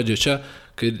rekordą, nes, pavyzdžiui, čia,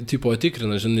 kai, tipo,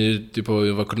 tikrina, žinai, tipo,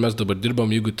 va, kur mes dabar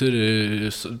dirbam, jeigu turi,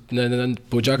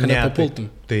 baudžiaką nepapultum.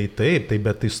 Tai taip,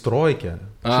 bet tai strojkė.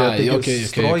 Okay,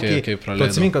 tu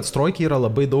atsimink, kad strojkė yra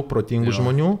labai daug protingų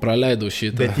žmonių. Praleidau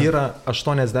šitą. Bet yra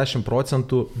 80%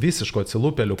 visiško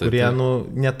atsilupėlių, kurie, nu,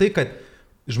 ne tai, kad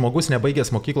žmogus nebaigęs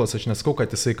mokyklos, aš neskau,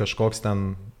 kad jisai kažkoks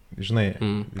ten, žinai.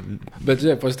 Bet,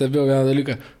 žinai, pastebėjau vieną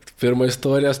dalyką. Pirma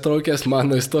istorija strojkės,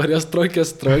 mano istorija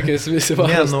strojkės, visi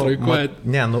varo strojkuoja.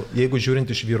 Ne, nu, jeigu žiūrint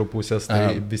iš vyrų pusės,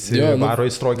 tai visi varo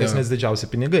į strojkės, nes didžiausi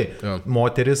pinigai.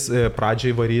 Moteris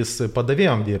pradžiai varys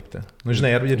padavėjom dirbti. Nu,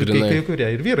 žinai, ir kai kurie,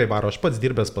 ir vyrai varo, aš pats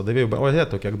dirbęs padavėjų,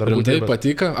 o kiek darbų dirbęs. Tai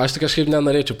patika, aš tik kažkaip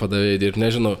nenorėčiau padavėjų dirbti,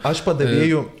 nežinau. Aš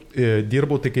padavėjų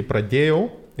dirbau, tai kai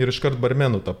pradėjau, ir iškart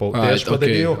barmenų tapau. Tai aš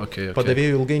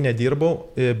padavėjų ilgai nedirbau,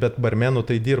 bet barmenų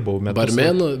tai dirbau.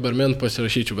 Barmenų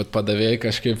pasirašyčiau, bet padavėjai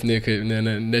kažkaip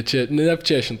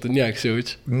neapčiešintų, nieks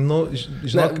jaučiu. Nu,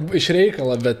 žinok, iš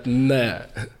reikalo, bet ne.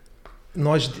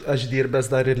 Nu, aš dirbęs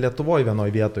dar ir Lietuvoje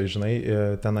vienoje vietoje, žinai,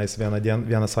 tenais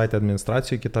vieną savaitę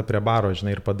administracijoje, kitą prie baro,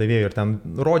 žinai, ir padavėjų. Ir ten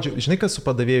rodžiu, žinai, kas su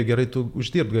padavėjų gerai, tu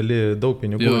uždirbt gali daug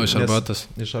pinigų. Jo, iš arbatos.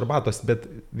 Iš arbatos, bet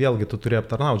vėlgi tu turi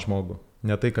aptarnauti žmogų.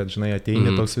 Ne tai, kad, žinai,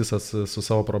 ateini toks visas su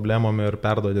savo problemom ir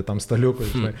perduodi tam staliukui,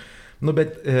 žinai. Nu,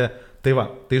 bet, tai va,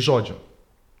 tai žodžiu.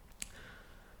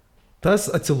 Tas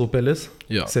atsilupėlis,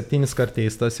 7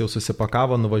 karteistas, jau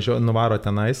susipakavo, nuvaro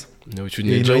tenais. Jaučiu,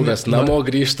 nedžiaugas, namo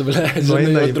grįžtų,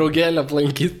 žinai, draugėlę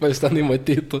aplankyti, pas tenai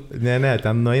matytų. Ne,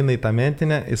 ten nueina į tą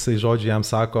mentinę, jisai žodžiu jam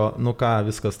sako, nu ką,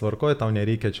 viskas tvarkoja, tau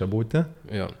nereikia čia būti.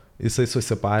 Jo. Jisai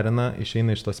susiparina,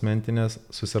 išeina iš tos mentinės,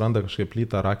 susiranda kažkaip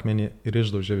plytą ar akmenį ir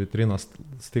išdaužia vitrinos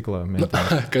stiklą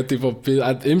mentinę. Kad taip,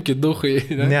 imki duhai.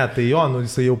 Ne, tai jo, nu,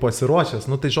 jisai jau pasiruošęs,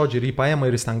 nu tai žodžiu, ir jį paima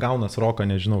ir jis ten gauna sroką,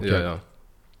 nežinau kiek. Jo.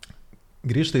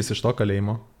 Grįžta jis iš to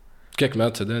kalėjimo. Kiek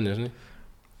metų sėdė, nežinai?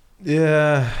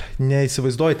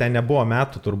 Neįsivaizduoju, ten nebuvo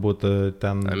metų turbūt,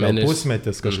 ten gal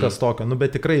pusmetis, kažkas tokio, nu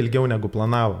bet tikrai ilgiau negu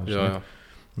planavo. Jo.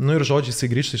 Nu ir žodžiu, jisai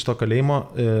grįžta iš to kalėjimo,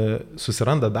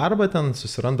 susiranda darbą ten,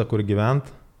 susiranda kur gyvent.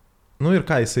 Nu ir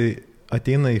ką, jisai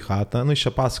ateina į chatą, nu iš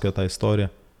čia pasakoja tą istoriją.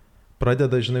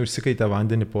 Pradeda, žinai, užsikaitę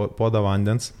vandenį, podą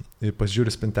vandens, pasižiūri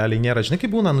spintelį, nėra. Žinai,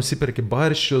 kaip būna, nusipirki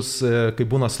barščius, kaip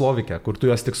būna Slovikė, kur tu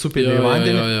juos tik supili į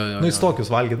vandenį. Nu jis tokius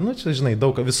valgyti, nu čia, žinai,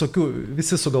 daug visokių,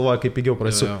 visi sugalvoja, kaip pigiau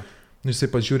prasiu. Nu jisai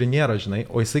pasižiūri, nėra, žinai,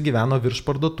 o jisai gyveno virš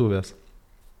parduotuvės.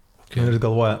 Ir jis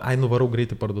galvoja, ai, nuvarau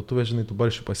greitai parduotuvę, žinai, tu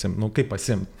barščių pasim. Nu, kaip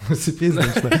pasim? Nusipizdin,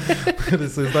 žinai. Ir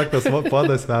jisai tas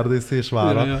podas verda, jisai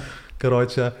išvaro.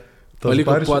 Karočią.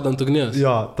 Paliko podą ant ugnies.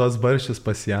 Jo, tos barščius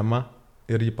pasiema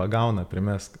ir jį pagauna,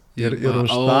 primesk. Ir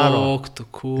uždaro.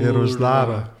 Ir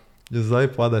uždaro. Jisai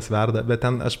podas verda. Bet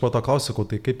ten aš po to klausiau,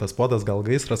 tai kaip tas podas, gal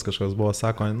gaisras kažkas buvo,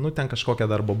 sako, nu, ten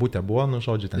kažkokia dar bobutė buvo, nu,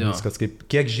 žodžiu, ten viskas kaip,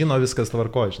 kiek žino, viskas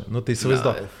tvarkoja, žinai. Nu, tai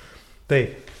įsivaizduoju. Tai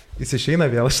jis išeina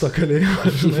vėl iš to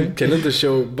kalėjimo, žinai. Kelintas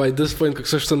jau, by this point,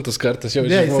 koks 8 kartas jau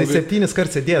žinau. Ne, jisai 7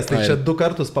 kartus sėdėjęs, tai čia 2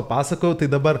 kartus papasakau, tai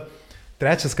dabar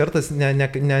 3 kartas,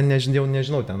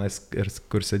 nežinau tenais,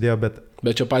 kur sėdėjo, bet...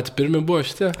 Bet čia patys pirmi buvo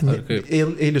šitie?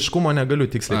 Eiliškumo negaliu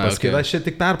tiksliai pasakyti, aš čia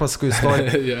tik perpasakoju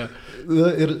istoriją.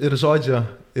 Ir žodžio,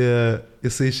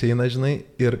 jisai išeina, žinai,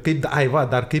 ir kaip,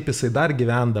 dar kaip jisai dar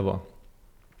gyvendavo.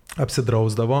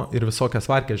 Apsidrausdavo ir visokias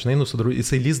varkės, žinai,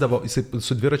 jisai lyzdavo, jisai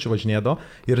su dviračiu važinėdavo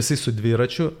ir jisai su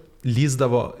dviračiu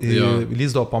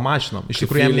lyzdavo po mašinom. Iš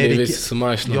tikrųjų,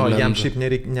 jam šiaip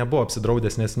nebuvo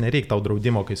apsidraudęs, nes nereik tau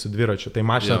draudimo, kai su dviračiu. Tai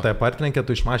mašina tai partrenkė,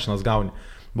 tu iš mašinos gauni.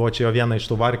 Buvo čia jo viena iš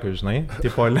tų varkių, žinai,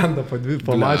 tipo lenda po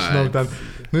mašinom ten.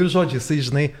 Nu ir žodžiu, jisai,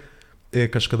 žinai,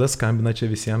 kažkada skambina čia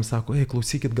visiems, sako,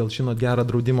 klausykit, gal žinot gerą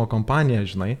draudimo kompaniją,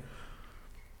 žinai.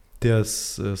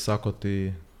 Ties, sako,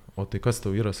 o tai kas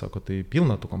tau yra, sako, tai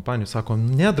pilna tų kompanijų, sako,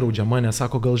 nedraudžia mane,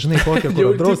 sako, gal žinai kokią,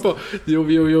 kur draus.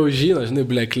 Jau žino, žinai,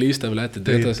 blacklistą,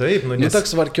 atidėtas. Taip, nu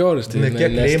toks varkiorius, tai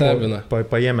nestebina.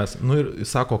 Paėmęs, nu ir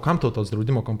sako, kam tau tos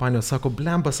draudimo kompanijos, sako,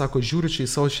 blemba, sako, žiūriu čia į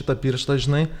savo šitą pirštą,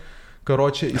 žinai,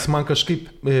 karočią, jis man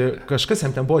kažkas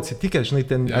jam ten buvo atsitikę, žinai,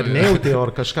 ten ar nejautė,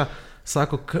 ar kažką.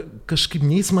 Sako, kažkaip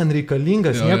neis man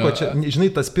reikalingas, nieko čia, žinai,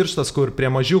 tas pirštas, kur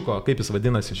prie mažiuko, kaip jis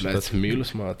vadinasi šitas? Bet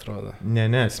Smilius, man atrodo.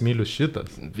 Ne, Smilius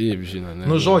šitas. Vyb, žinau, ne.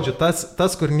 Nu, žodžiu,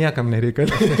 tas kur niekam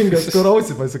nereikalingas, kur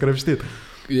ausi pasikrapštyti.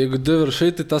 Jeigu du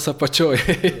viršai, tai tas apačioj.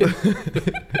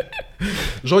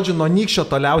 Žodžiu, nuo nykščio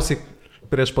toliausiai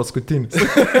prieš paskutinis.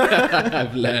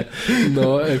 Ble,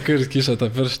 kur kiša tą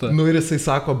pirštą? Nu ir jisai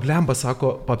sako, blemba, sako,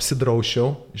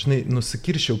 apsidraušiau, žinai,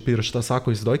 nusikiršiau pirštą,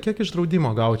 sako, įsivaizduoji, kiek iš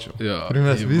draudimo gaučiau.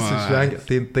 Mes visi išvengė.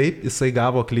 Tai taip jisai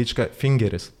gavo kličką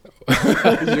Fingeris.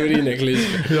 Žiūrinė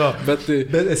klička. Jo, bet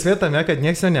esmė tame, kad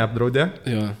nieks jo neapdraudė.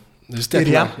 Jo.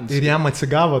 Ir jam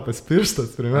atsigavo tas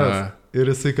pirštas, pirmiausia. Ir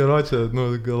jisai karočią,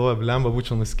 galvoja, blemba,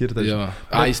 būčiau nuskirtas. Jo.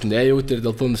 Jis nejautė ir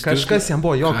dėl to nuskirtas. Kažkas jam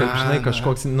buvo, kaip žinai,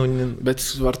 kažkoks... Bet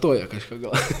jis vartoja kažką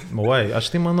gal. Oi, aš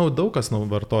tai manau, daug kas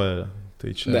vartoja.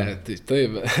 Tai čia... Ne,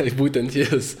 taip, būtent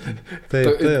jis.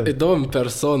 Taip. Įdomi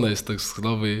persona, jis toks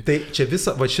labai... Tai čia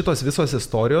šitos visos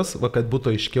istorijos, kad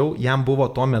būtų aiškiau, jam buvo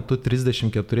tuo metu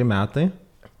 34 metai,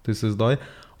 tu įsivaizduoji,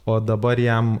 o dabar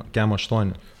jam kem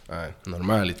 8. Ai,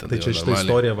 normaliai tada. Tai čia šitą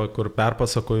istoriją, kur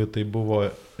perpasakoju, tai buvo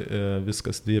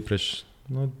viskas prieš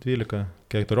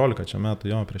 14 čia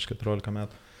metų, prieš 14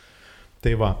 metų.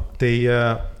 Tai va, tai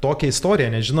tokia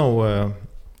istorija, nežinau,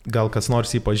 gal kas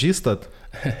nors jį pažįstat?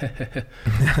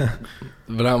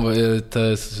 Brambo,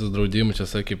 tas draudimu, čia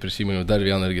sakė, prisiminiau, dar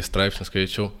vieną irgi straipsnį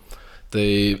skaičiau. Tai,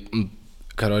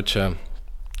 karočią,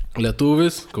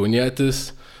 lietuvis, kaunietis,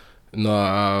 nuo,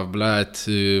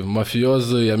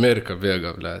 mafijozų į Ameriką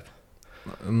bėga,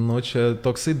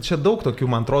 Čia daug tokių,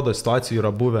 man atrodo, situacijų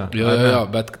yra buvę. Jo,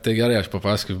 bet tai gerai, aš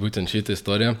papasakosiu būtent šitą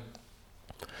istoriją.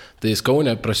 Tai jis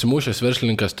Kaune prasimušęs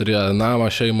verslininkas turėjo namą,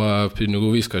 šeimą,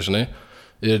 pinigų, viską, žinai.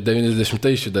 Ir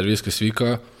 90-aičiai dar viskas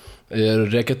vyko. Ir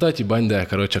reketati bandė,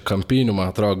 karočią, kampinių,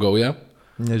 man atrodo, gauja.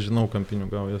 Nežinau kampinių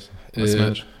gaujas.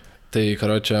 Tai,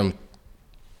 karočią,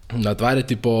 atvarė,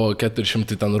 tipo,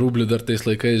 400 ten rublių dar tais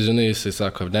laikais, žinai, jisai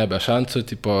sako, nebe šansų,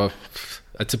 tipo,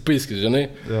 atsipaiskis, žinai,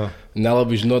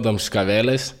 nelabai žinodams ką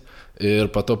vėlės.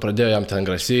 Ir po to pradėjo jam ten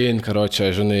grasinti,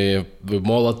 karočią, žinai,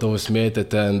 molotovus mėtė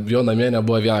ten, jo namie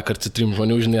nebuvo vieną kartą 3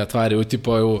 žmonių, žinai, atvarė, jau,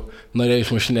 tipo, jau norėjo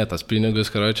išmušinėtas pinigus,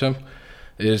 karočią.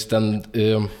 Ir jis ten,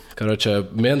 karočią,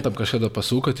 mentam kažkada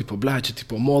pasuko, tipo, čia,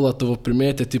 tipo, molotovo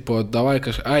primėtė, tipo, davai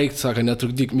kažką, sako,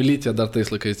 netrukdyk, milicija dar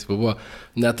tais laikais, tipo, buvo,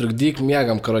 netrukdyk,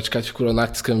 mėgam, karočią, ką čia kuro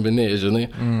naktį skambinėjai, žinai.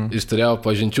 Jis turėjo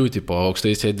pažinčių, tipo,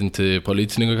 aukštai sėdinti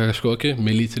policininką kažkokį,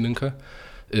 milicininką.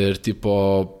 Ir, tipo,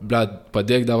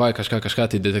 padėk, davai kažką,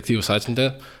 tai detektyvus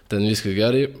atsiuntė, ten viskas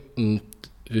gerai,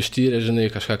 ištyrė,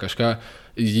 žinai, kažką.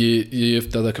 Jį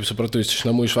tada, kaip supratau, jis iš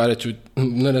namų išvarė,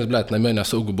 nes, namie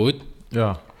nesaugu būti.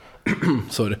 Jo.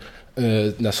 Sorry.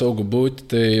 Nesaugu būti,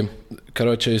 tai,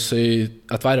 karočią, jisai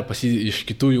atvarė pas jį iš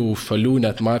kitų jų šalių,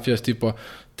 net mafijos, tipo,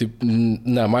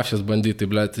 mafijos bandyti,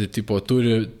 tipo,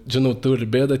 turi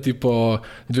bėdą, tipo,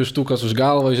 2 štukas už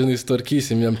galvą, žinai,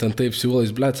 tvarkysim, jam ten taip siūlo,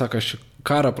 jis, sako, aš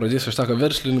karą pradėsiu, aš sako,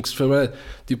 verslininkas,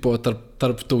 tipo,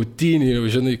 tarptautinį,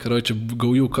 žinai, karočią,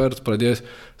 gaujų kartų pradės,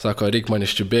 sako, reik man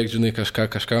iš čia bėgti, žinai,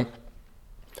 kažką.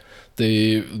 Tai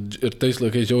ir tais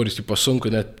laikais žiauris, tipo, sunku,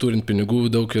 net turint pinigų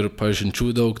daug ir pažinčių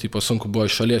daug, tipo, sunku buvo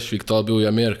iš šalies išvykti labiau į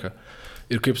Ameriką.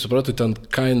 Ir kaip supratau, ten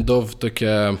kind of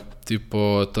tokia,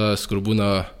 tipo, tas, kur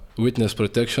būna witness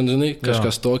protection, žinai,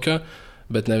 kažkas tokio,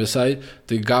 bet ne visai,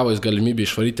 tai gavo jis galimybę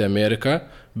išvaryti Ameriką,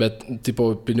 bet, tipo,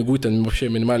 pinigų ten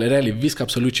minimaliai, realiai viską,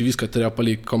 absoliučiai viską turėjo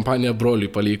palikti, kompanija broliui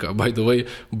paliko, by the way,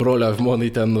 brolio žmonai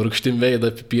ten rūgštim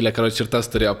veidą apipylė, karočią, ir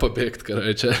tas turėjo pabėgti,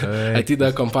 karočią,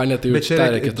 atidavė kompaniją, tai jau šitą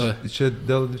reikėto.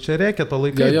 Čia reikėto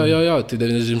laikai. Jo, tai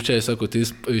 90-čiai, sakau, tai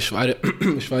jis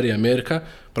išvarė į Ameriką,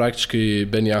 praktiškai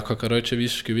be nieko, karočią,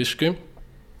 visiškai.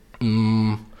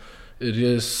 Ir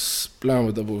jis,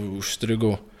 dabar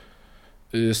užstrigau,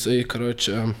 jisai,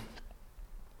 karočią,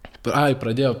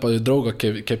 pradėjo draugą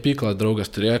kepyklą, draugas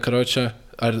turėjo, karočią,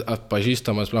 ar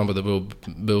pažįstamas, dabar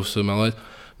buvau sumeluoti,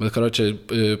 bet, karočią,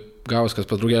 gavus, kas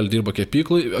padraugelį dirba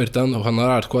kepyklui ir ten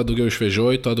honorar, kuo daugiau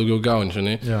išvežioji, tuo daugiau gauni,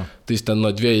 žinai. Yeah. Tai jis ten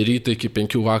nuo 2 ryto iki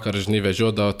 5 vakar, žinai,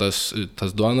 vežiodavo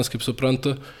tas duonas, kaip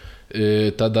suprantu.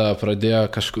 Tada pradėjo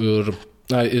kažkur,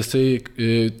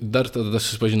 jisai dar tada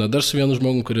susipažino dar su vienu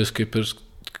žmogu, kuris kaip ir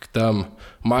tam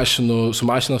su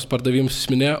mašinos pardavimus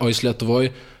minėjo, o jis Lietuvoje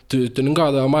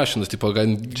tuningaudavo mašinas, tipo,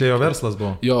 gan... Čia jo verslas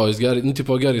buvo? Jo, jis gerai,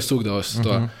 tipo, gerai sukdavosi su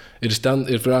tuo. Ir jis ten,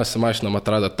 ir pirmiausia mašiną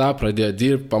atrado tą, pradėjo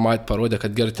dirbti, parodė,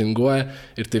 kad gerai tinguoja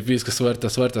ir taip viskas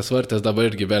svartės, dabar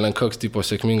irgi belen koks, tipo,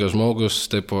 sėkmingas žmogus,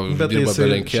 tipo, dirba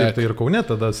belen kiek. Bet tai ir Kaune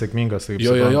tada sėkmingas.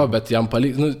 Jo, bet jam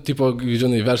tipo,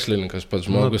 žinai, verslininkas pats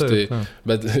žmogus,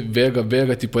 bet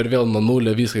bėga, tipo, ir vėl nuo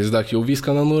nulio viską, jis jau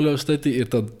viską nuo nulio statyti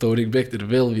ir tada tau reikia bėgti ir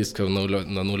vėl viską nuo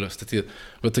nulio statyti.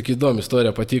 Bet tokia įdomi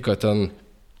istorija patiko ten.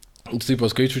 Taip,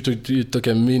 skaičiu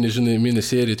tokią mini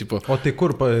seriją, tipo. O tai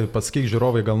kur, pasakyk,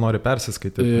 žiūrovai gal nori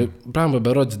persiskaityti? Bramba,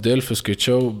 berods Delfių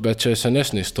skaičiau, bet čia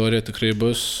senesnė istorija tikrai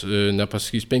bus,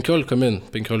 nepasakys, 15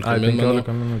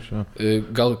 minučių.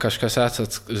 Gal kažkas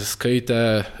esat skaitę,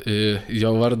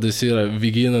 jo vardas yra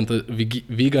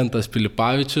Vygantas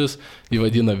Pilipavičius, jį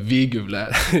vadina Vygiu,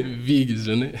 Vygis,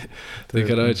 žinai. Tai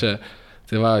karočią.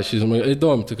 Tai va, šis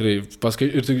įdomu tikrai,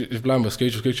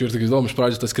 skaičiu ir tik įdomu, iš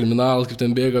pradžių tas kriminalas, kaip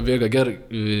ten bėga, gerai,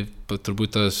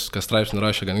 turbūt tas, kas straipsnį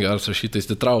rašė, gan geras rašytais,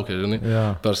 tai traukia, žinai,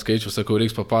 per skaičių, sakau,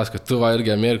 reiks papasakoti, tu va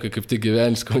irgi Amerikai, kaip tik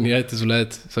gyvenis, kaunietis,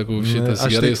 blėt, sakau, šitas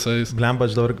gerai sais.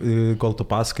 Blemba, aš dabar, kol tu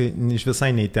pasakai, iš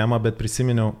visai ne į temą, bet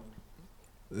prisiminiau,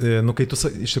 kai tu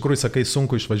iš tikrųjų sakai,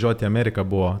 sunku išvažiuoti į Ameriką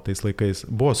buvo tais laikais,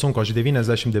 buvo sunku, aš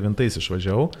 99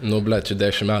 išvažiavau. Blėt, čia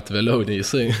 10 metų vėliau, nei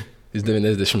jisai. Jis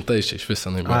 90-ais čia iš viso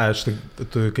nebuvo. Aš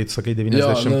tu, kai tu sakai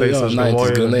 90-ais, aš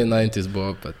galvoju... Granai 90-ais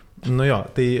buvo, bet... Nu jo,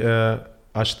 tai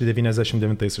aš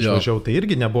 99-ais išvažiavau, tai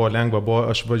irgi nebuvo lengva,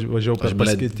 aš važiavau per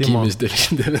pasikeitimą. Aš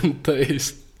 99-ais.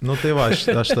 Nu tai va,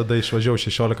 aš tada išvažiavau,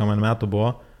 16 man metų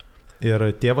buvo ir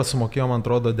tėvas sumokėjo, man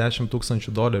atrodo,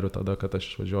 $10,000 tada, kad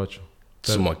aš išvažiuočiau.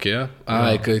 Sumokėjo?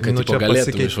 Kad tipo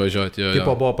galėtum išvažiuoti.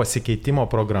 Tipo buvo pasikeitimo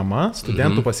programa,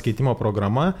 studentų pasikeitimo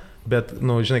programa, bet,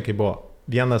 žinai, kaip buvo.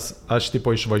 Vienas, aš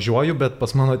tipo išvažiuoju, bet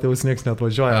pas mano tėvus nieks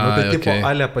neatvažiuoja. Tai tipo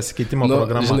ale pasikeitimo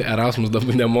programa. Žinai, Erasmus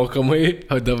dabar nemokamai,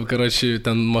 o dabar, karočiui,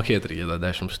 ten mokėti reikia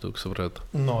 10 štuk, supratau.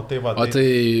 Tai va. O tai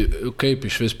kaip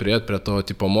iš vis prieit prie to,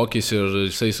 tipo mokysi ir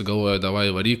jisai sugalvoja, davai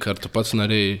varyk, ar tu pats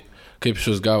norėjai, kaip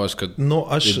šis gavas, kad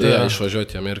idėja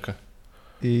išvažiuoti į Ameriką?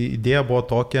 Idėja buvo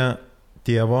tokia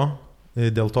tėvo,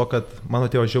 dėl to, kad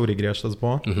mano tėvas žiauriai griežtas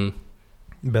buvo,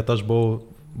 bet aš buvau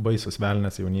baisus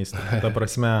velnės jaunystė. Ta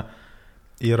prasme,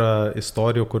 yra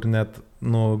istorijų, kur net,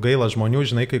 gaila žmonių,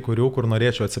 žinai, kai kurių, kur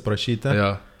norėčiau atsiprašyti. Jo,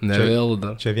 ne vėl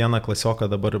dar. Čia vieną klasioką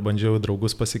dabar bandžiau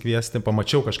draugus pasikviesti,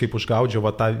 pamačiau, kažkaip užgaudžiau,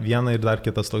 va tą vieną ir dar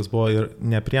kitas toks buvo ir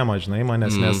nepriema, žinai,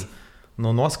 manęs, nes,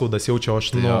 nuoskaudas jaučiu,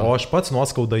 o aš pats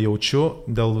nuoskaudą jaučiu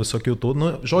dėl visokių tų,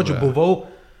 žodžiu, buvau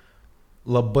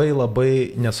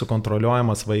labai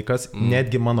nesukontroliuojamas vaikas,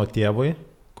 netgi mano tėvui,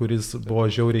 kuris buvo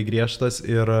žiauriai griežtas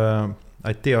ir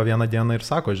atėjo vieną dieną ir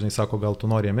sako, žinai, gal tu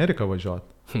nori į Ameriką važiuoti?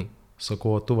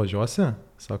 Sakau, o tu važiuosi?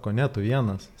 Sako, ne, tu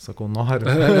vienas. Sakau, noriu.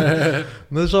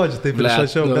 Žodžiu, taip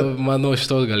išrašiau. Manau,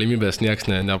 šitos galimybės nieks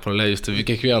nepraleistų,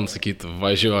 kiekvienas sakytų,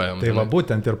 važiuojam. Tai va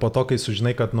būtent ir po to, kai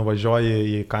sužinai, kad nuvažiuoji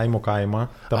į kaimą,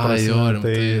 ta prasme,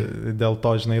 tai dėl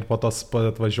to, žinai, ir po to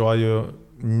atvažiuoju,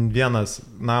 vienas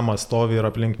namas stovi ir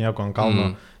aplink nieko ant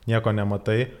kalno, nieko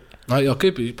nematai. Jo,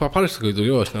 kaip, papasakai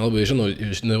daugiau, aš nelabai žinau,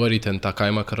 nevaryti ten tą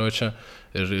kaimą karočią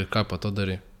ir ką po to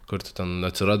darai, kur tu ten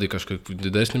atsiradai kažkaip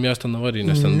didesnį miestą navarį,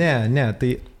 nes ten... Ne,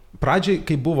 tai pradžiai,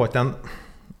 kai buvo ten,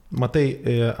 matai,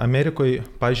 Amerikoje,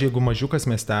 pavyzdžiui, jeigu mažiukas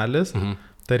miestelis,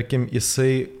 tarkim,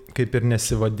 jisai kaip ir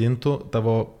nesivadintų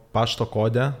tavo pašto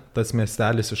kode, tas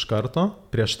miestelis iš karto,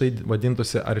 prieš tai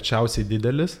vadintųsi arčiausiai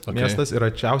didelis miestas ir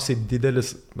arčiausiai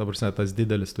didelis, dabar tas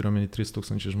didelis, turiuomenį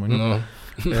 3000 žmonių,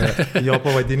 jo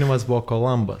pavadinimas buvo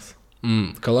Columbus.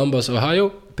 Columbus,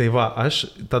 Ohio? Tai va, aš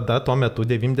tada tuo metu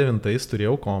 99-ais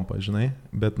turėjau kompą, žinai,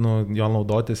 bet jo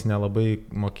naudotis nelabai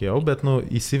mokėjau, bet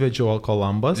įsivedžiau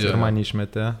Columbus ir man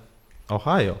išmetė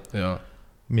Ohio.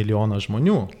 Milijoną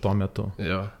žmonių tuo metu.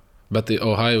 Bet tai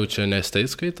Ohio čia ne state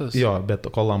skaitas? Jo, bet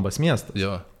Columbus miestas.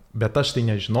 Jo. Bet aš tai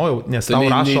nežinojau, nes tau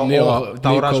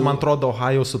rašo, man atrodo,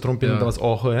 Ohio sutrumpintas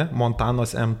OH,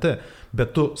 Montanos MT.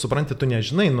 Bet tu, supranti, tu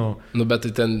nežinai, bet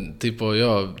tai ten, tipo,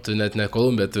 tu net ne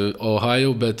Kolumbija, tu Ohio,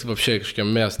 bet vapšiai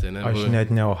kažkiam miestai, ne? Aš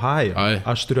net ne Ohio.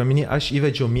 Aš turiu omeny, aš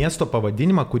įvedžiau miesto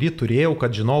pavadinimą, kurį turėjau,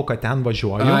 kad žinau, kad ten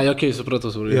važiuoju.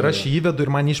 Supratau. Ir aš jį įvedu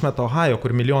ir man išmeta Ohio,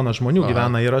 kur milijonas žmonių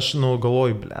gyvena. Ir aš,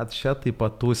 galvoju, blėt, čia taip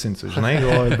patūsinsiu, žinai,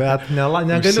 galvoju, bet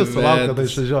negaliu sulaukti, kad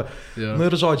išvažiuoju.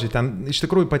 Ir žodžiai, ten iš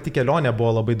tikrųjų pati kelionė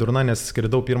buvo labai durna, nes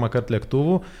skridau pirmą kartą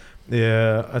lėktuvu,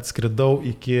 atskridau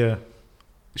iki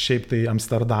šiaip tai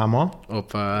Amsterdamo,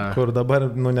 kur dabar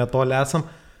netoli esam.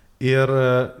 Ir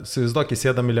įsivaizduok,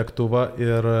 įsėdam į lėktuvą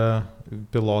ir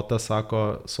pilotas sako,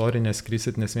 sorry,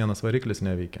 neskrisit, nes vienas variklis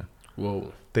neveikia. Wow.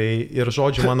 Tai ir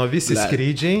žodžiu, mano visi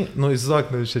skrydžiai,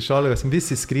 16,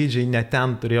 visi skrydžiai ne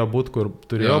ten turėjo būti, kur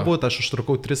turėjo būti, aš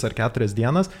užtrukau 3 ar 4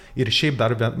 dienas ir šiaip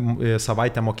dar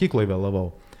savaitę mokykloje vėlavau.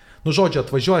 Žodžiu,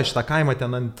 atvažiuoju šitą kaimą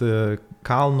ten ant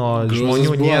kalno,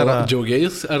 žmonių nėra.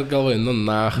 Džiaugiais ar galvai,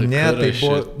 Ne, tai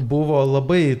buvo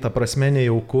labai, ta prasme,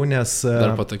 nejauku, nes...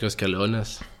 Dar po tokios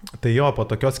kelionės. Tai jo, po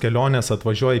tokios kelionės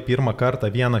atvažiuoji pirmą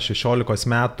kartą 16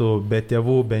 metų, be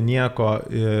tėvų, be nieko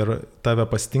ir tave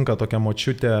pasitinka tokia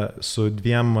močiutė su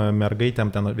 2 mergaitėm,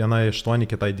 ten viena 8,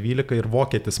 kita 12 ir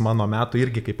vokietis mano metų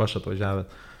irgi kaip aš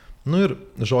atvažiavęs. Ir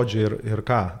žodžiu, ir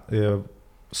ką,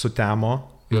 sutemo.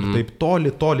 Ir taip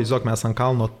toli, žinok, mes ant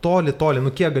kalno, toli,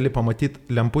 kiek gali pamatyti,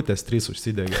 lemputės 3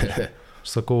 užsidegė.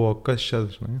 Aš sakau, o kas čia,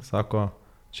 žinai, sako,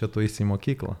 čia tu eisi į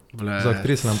mokyklą. Žinok,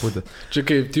 3 lemputės. Čia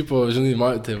kaip, tipo, žinai,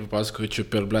 man tai pasakoju,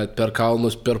 per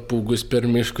kalnus, per pūgus, per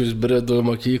miškus, bredu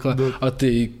mokyklą. O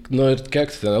tai, ir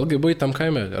kiek ten ilgai buvai tam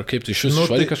kaime? Ar kaip tai šis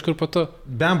švari kažkur po to?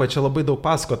 Bemba, čia labai daug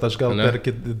pasakot, aš gal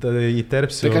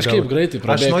įterpsiu. Tai kažkaip greitai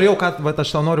pradėjau.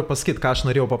 Aš tau noriu pasakyti, ką aš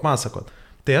norėjau papasakot.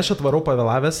 Tai aš atvarau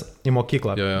pavėlavęs į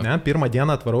mokyklą. Ne? Pirmą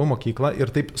dieną atvarau į mokyklą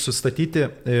ir taip sustatyti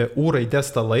raidė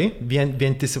stalai,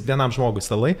 vienam žmogui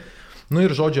stalai.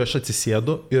 Ir žodžiu, aš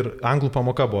atsisėdu ir anglų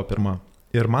pamoka buvo pirma.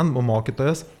 Ir man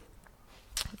mokytojas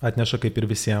atneša kaip ir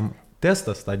visiems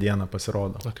testas tą dieną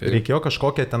pasirodo. Okay. Reikėjo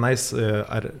kažkokią tenais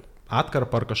ar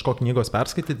atkarpą ar kažko knygos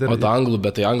perskaityti. O anglų,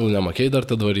 bet tai anglų nemokėjai dar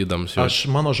tad varydams?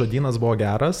 Mano žodynas buvo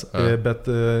geras, bet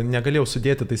negalėjau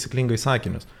sudėti taisyklingai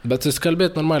sakinius. Bet jis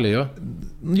kalbėt normaliai, jo?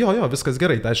 Jo, viskas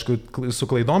gerai, tai aišku, su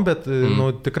klaidom, bet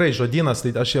tikrai žodynas,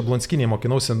 tai aš Jablonskynėje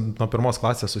mokinausi nuo 1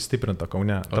 klasės sustiprinta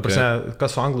Kaune. Ta prasme,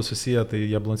 kas su anglų susiję, tai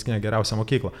Jablonskynė geriausia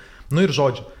mokykla. Ir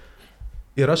žodžiu.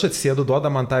 Ir aš atsisėdu, duoda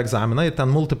man tą egzaminą, ir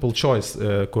ten multiple choice,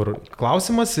 kur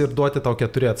klausimas ir duoti tau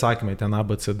 4 atsakymai, ten A,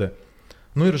 B, C, D.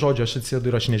 Ir žodžiu, aš atsėdu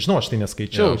ir aš nežinau, aš tai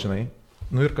neskaičiau, žinai.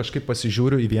 Ir kažkaip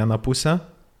pasižiūriu į vieną pusę,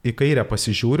 į kairę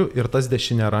pasižiūriu ir tas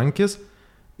dešiniarankis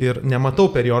ir nematau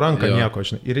per jo ranką nieko,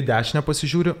 žinai. Ir į dešinę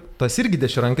pasižiūriu, tas irgi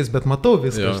dešiniarankis, bet matau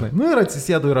viską, žinai. Ir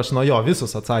atsisėdu ir aš nuo jo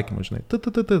visus atsakymus, žinai.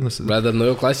 Bet dar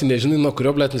nuo jo klasį nežinai, nuo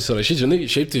kurio blėt nusirašyti, žinai,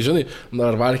 šiaip tai žinai,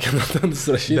 ar varkė nuo ten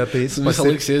nusirašyti. Bet tai visą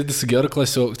laiką sėdi su geru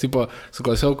klasiau, tipo, su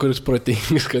klasiau, kuris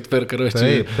protingas, kad per karočią.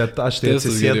 Taip, bet aš tai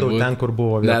atsisėdau ten, kur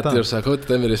buvo vieta. Net ir sakau,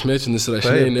 tam ir esmė čia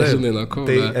nusirašinėjai, nežinai, nuo ko.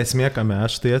 Tai esmė, kame,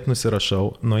 aš tai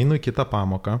nusirašau, nueinu į kitą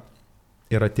pamoką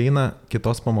ir ateina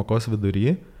kitos pamokos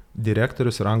vidury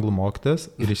direktorius ir anglų mokytojas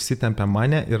ir išsitempė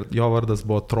mane ir jo vardas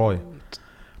buvo Troy.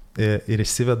 Ir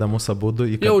išsiveda mūsų abudu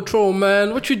į... Yo, Troy,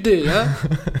 man, what you did, huh?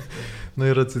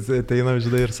 Ir ateina,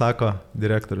 žinai, ir sako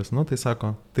direktorius, tai sako,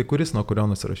 tai kuris nuo kurio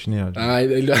nusirašinėjo?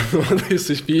 Tai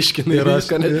sušpiškinai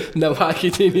viską,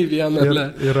 nevakyčiai nei vieną.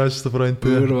 Ir aš suprantu.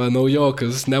 Urva,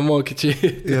 naujokas,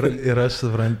 nemokyčiai. Ir aš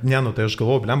suprantu, tai aš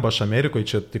galvoju, blemba, aš Amerikoje,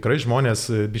 čia tikrai žmonės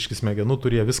biškis smegenų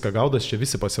turi viską gaudas, čia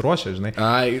visi pasiruošę, žinai.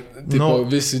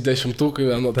 Visi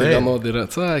 10-tukai, tai vienodai yra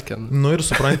atsakę. Ir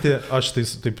supranti, aš tai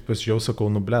taip pasižiūrėjau,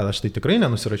 sakau, aš tai tikrai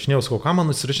nenusirašinėjau, sakau, ką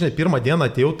man nusirašinėjau, pirmą dieną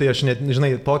atėjau, tai aš net,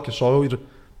 žinai, tokį šovau ir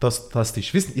tas tai iš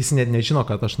vis, jis net nežino,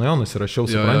 kad aš nuo jo nusirašiau,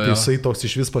 supranti, jisai toks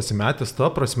iš vis pasimetęs, ta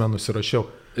prasme nusirašiau.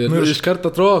 Ir iš karto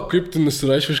atrodo, kaip tu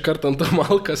nusirašiau iš karto ant to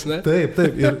malkas, ne? Taip,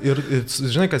 ir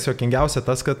žinai, kas juokingiausia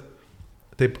tas, kad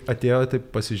taip atėjo, taip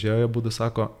pasižiūrėjo, būdu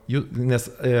sako, nes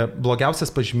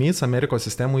blogiausias pažymys Amerikos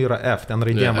sistemų yra F, ten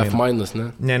raidė F-, ne?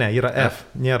 Ne, yra F,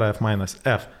 nėra F-,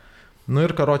 F.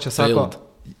 Ir karočią sako,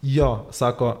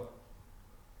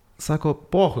 sako,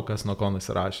 pohu, kas nuo ko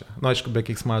nusirašė. Aišku, be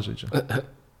keiksmažodžių.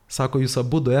 Sako, jūs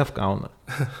abudu F gauna.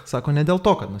 Sako, ne dėl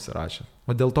to, kad nusirašė,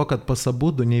 o dėl to, kad pas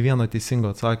abudu nei vieno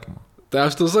teisingo atsakymo. Tai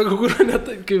aš tu sakau, kur ne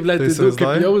taip, kaip,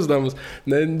 kaip jausdamas.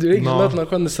 Reikia žinot, nuo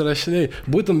ko nusirašinėjai.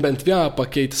 Būtum bent vieną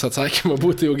pakeitis atsakymą,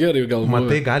 būtų jau gerai galbūt.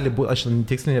 Matai, gali būti, aš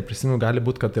tiksliai neprisimenu, gali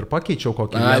būti, kad ir pakeičiau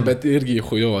kokį. Bet irgi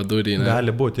hujovo durį, ne?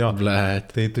 Gali būti, jo.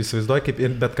 Blet. Tai tu įsivaizduoji, kaip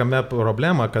ir bet kame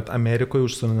problema, kad Amerikoje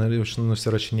už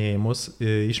nusirašinėjimus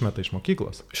išmeta iš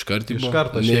mokyklos. Iš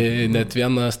karto. Net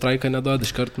vieną straiką neduoda,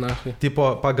 iš karto nahui. Tipo,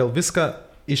 pagal viską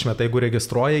išmeta, jeigu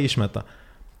registruoja, išmeta.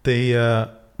 Tai...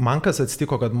 Man kas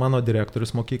atsitiko, kad mano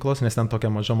direktorius mokyklos, nes ten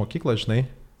tokia maža mokykla, žinai,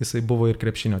 jisai buvo ir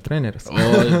krepšinio treneris. O,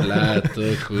 tu,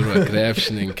 kurva,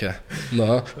 krepšininkė.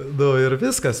 Ir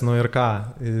viskas, ir ką.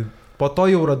 Po to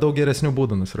jau radau geresnių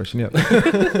būdų nusirašinėti.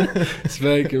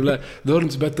 Sveikai,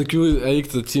 Dorins, bet tokių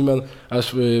eiktų, atsimenu,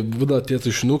 aš būdavo tie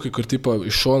tušinukai, kur tipo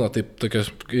iš šono, taip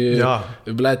tokios,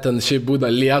 ten šiaip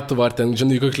būda Lietuva, ar ten,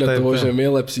 žinai, kokia Lietuvo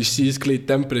žemėlaps, išsiskleid,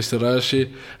 ten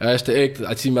prisirašai, aš tai eiktų,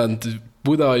 atsimenu,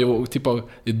 būdavo jau, tipo,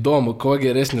 įdomu, kuo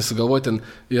geresnį sugalvoti ten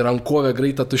į rankovę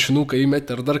greitą tušinuką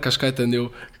įmetį ar dar kažką ten jau,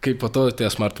 kaip po to tie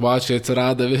smartwatchai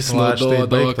atsirado, vis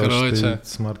naudodavo, karočią.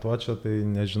 Smartwatchą, tai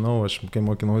nežinau, aš kai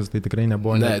mokinausi, tai tikrai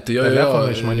nebuvo. Ne, tai jo,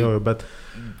 telefoną išmaniojau, bet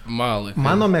malai.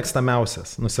 Mano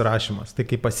mėgstamiausias nusirašymas, tai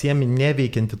kai pasiemi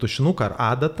neveikiantį tušinuką ar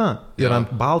adatą ir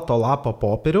ant balto lapo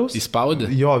popieriaus,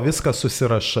 įspaudė, jo viską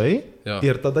susirašai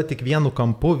ir tada tik vienu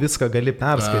kampu viską gali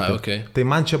perskaityti. Okay. Tai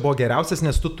man čia buvo geriausias,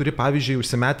 nes tu turi, pavyzdžiui,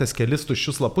 užsimetęs kelis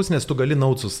tuščius lapus, nes tu gali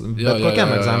naucus, bet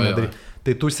kokiam egzaminui daryti.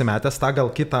 Tai tu užsimetęs tą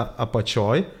gal kitą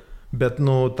apačioj, bet,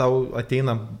 tau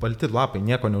ateina balti lapai,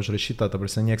 nieko neužrašyta, ta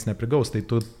prasme, nieks neprigaus, tai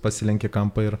tu pasilenki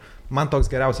kampą ir man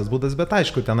toks geriausias būdas, bet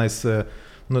aišku, tenais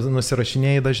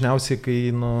nusirašinėjai dažniausiai, kai,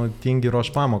 tingi ruoš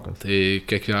pamokas. Tai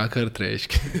kiekvieną kartą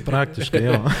reiškia. Praktiškai,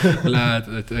 jo. Blet,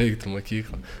 atveiktų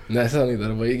mokyklą. Nesenai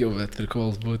dar baigiau, bet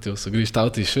prikols būti jau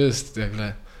sugrįžtauti iš vis, tiek,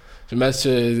 ble. Mes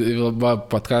čia,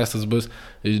 podkastas bus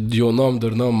jaunom,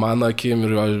 durnom, mano akim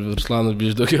ir Ruslanas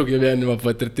biš daugiau gyvenimo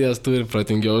patirties turi,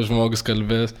 protingiau žmogus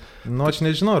kalbės. Aš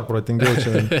nežinau, ar protingiau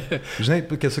čia. Žinai,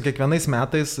 su kiekvienais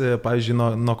metais, pavyzdžiui,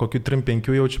 nuo kokių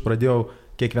 3-5 jaučiu pradėjau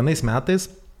kiekvienais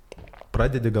metais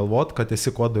pradedi galvot, kad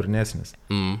esi kuo durnesnis.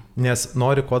 Nes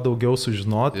nori kuo daugiau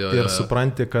sužinoti ir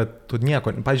supranti, kad tu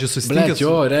nieko... Pavyzdžiui, susitinkęs...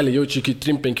 Blet, realiai jaučiu iki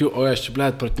 3-5, o aš čia,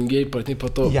 blet, protingiai po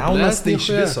to. Jaunas tai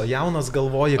iš viso, jaunas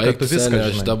galvoji, kad tu viską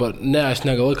žinai. Aš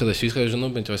negalvoju, kad aš viską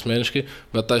žinau, bent jau asmeniškai,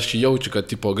 bet aš jaučiu,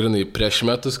 kad, tipo, grinai prieš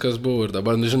metus kas buvo ir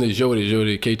dabar, žinai,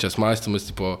 žiauriai keičias mąstymas,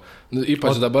 tipo,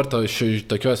 ypač dabar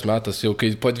tokios metas, jau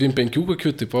kai po 2-5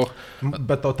 kokių, tipo...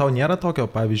 Bet tau nėra tokio,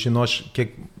 pavyzdžiui, aš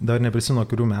dar neprisimenu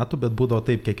kurių metų, bet būdavo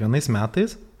taip, kiekvienais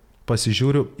metais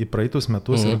pasižiūriu į praeitus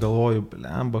metus ir galvoju,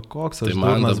 blemba, koks aš tai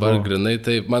man dabar buvo. Grinai,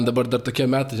 tai man dabar dar tokie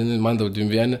metai, žinai, man daug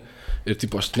 21 ir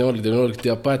tipo 18-19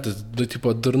 tie patys,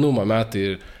 tipo durnumo metai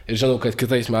ir žinau, kad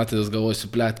kitais metais galvosiu,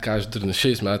 blet, ką aš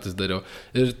šiais metais dariau.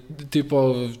 Ir tipo,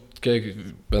 kiek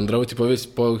bendrau, tipo vis,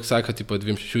 sako, tipo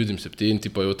 26-27,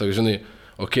 tipo jau tak, žinai,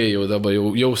 jau dabar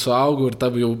jau suaugau ir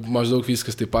tada jau maždaug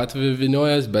viskas taip pat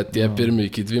viniojas, bet tie pirmi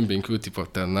iki 2-5, tipo,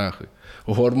 ten nahui.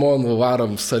 Hormonų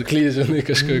varom, sarklys, žinai,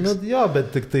 kažkoks.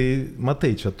 Bet tik tai,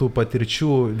 matai, čia tų patirčių,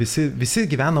 visi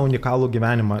gyvena unikalų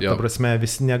gyvenimą, ta prasme,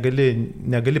 visi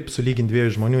negali sulyginti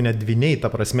dviejų žmonių, net dviniai,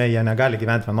 ta prasme, jie negali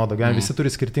gyventi vienodą gyvenimą, visi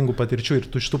turi skirtingų patirčių ir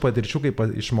tu šitų patirčių, kai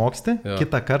išmoksti,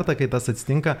 kitą kartą, kai tas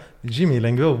atsitinka, žymiai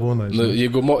lengviau būna.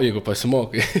 Jeigu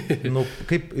pasimokai.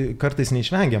 Kaip kartais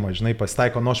neišvengiama, žinai,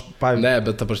 pasitaiko, Ne,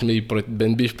 bet ta prasme,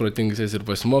 bent biš protingas ir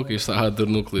pasimokai iš savo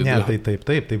durnų klaidų. Ne,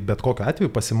 taip, bet kokiu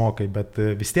atveju pasimokai, bet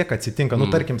vis tiek atsitinka,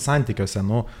 tarkim, santykiuose,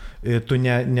 tu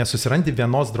nesusirandi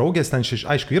vienos draugės, ten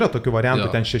aišku, yra tokių variantų,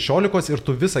 ten 16 ir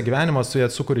tu visą gyvenimą su jie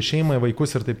sukuri šeimą,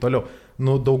 vaikus ir taip toliau.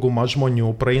 Dauguma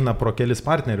žmonių praeina pro kelis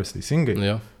partnerius,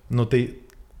 teisingai. Tai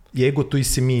jeigu tu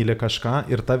įsimyli kažką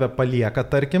ir tave palieka,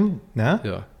 tarkim, ne,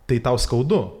 tai tau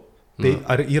skaudu. Tai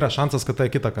ar yra šansas, kad tai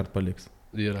kitą kartą paliks?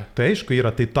 Yra. Tai aišku yra,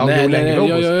 tai tau jau lengviau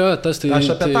bus. Aš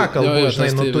apie tą kalbu,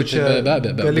 žinai, tu čia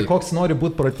gali koks nori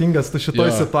būti protingas, tu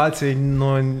šitoj situacijai,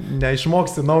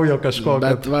 neišmoksti naujo kažko.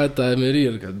 Bet va, ta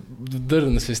ir kad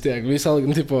durnas vis tiek, visą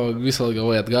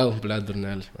galvoja atgal, blėt,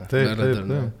 durnelis. Taip.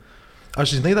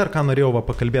 Aš žinai dar ką norėjau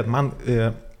pakalbėti, man,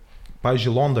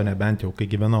 pavyzdžiui, Londone bent jau, kai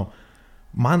gyvenau,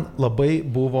 man labai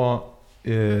buvo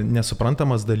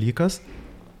nesuprantamas dalykas,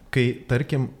 kai,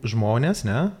 tarkim, žmonės,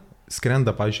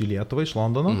 skrenda, pavyzdžiui, Lietuvą iš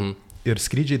Londono ir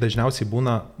skrydžiai dažniausiai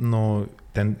būna,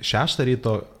 ten 6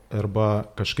 ryto arba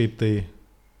kažkaip tai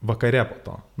vakare po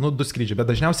to. 2 skrydžiai, bet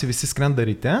dažniausiai visi skrenda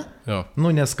ryte,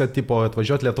 nes kad, tipo,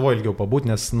 atvažiuoti Lietuvoje ilgiau pabūt,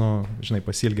 nes, žinai,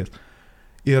 pasilgęs.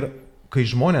 Ir kai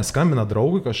žmonės skambina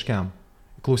draugui kažkiam,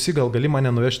 klausyk, gal gali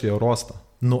mane nuvežti į Eurostą.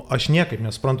 Aš niekaip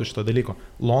nesuprantu šito dalyko.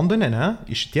 Londone,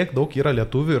 iš tiek daug yra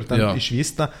lietuvių ir ten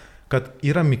išvysta, kad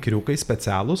yra mikriukai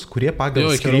specialūs, kurie pagal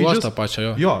skrydžius...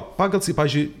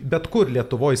 pavyzdžiui, bet kur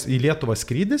Lietuvoje, į Lietuvą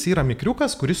skrydis yra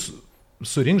mikriukas, kuris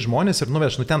surink žmonės ir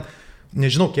nuveš, ten,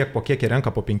 nežinau, po kiek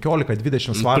renka, po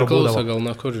 15-20 svarų būdavo. Gal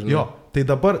na kur, žinai. Tai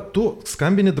dabar tu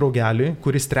skambini draugeliui,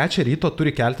 kuris 3 ryto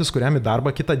turi keltis kuriam į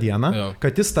darbą kitą dieną,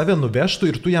 kad jis tave nuvežtų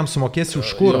ir tu jam sumokėsi už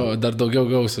kurą. Dar daugiau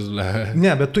gausis, ble.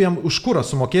 Ne, bet tu jam už kurą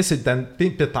sumokėsi ten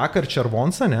pitaką ar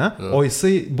červonsą, o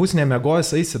jisai bus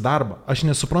nemegojęs, eis į darbą. Aš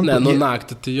nesuprantu. Ne,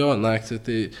 naktį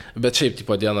tai... Bet šiaip,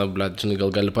 tipo, dieną, ble, žinai,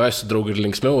 gal gali paėsti draugų ir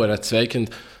linksmiau ar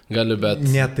atsveikinti. Gali, bet...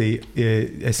 Ne, tai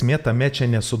esmė tame čia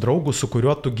ne su draugu, su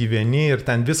kuriuo tu gyveni ir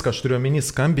ten viską, aš turiu omeny,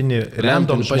 skambini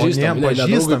random žmonėm,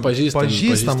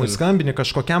 pažįstamui skambini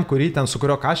kažkokiam, kurį ten su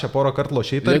kurio kažę porą kartų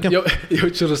lošiai, tarkim.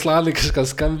 Jaučiu, Ruslanai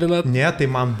kažkas skambina. Ne, tai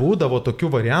man būdavo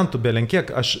tokių variantų,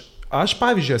 belenkiek. Aš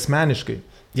pavyzdžiui, asmeniškai,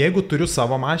 jeigu turiu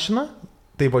savo mašiną,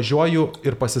 tai važiuoju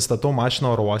ir pasistatau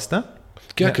mašiną oro uoste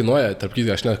Kiek kainuoja, tarp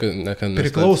kitko, aš nekan...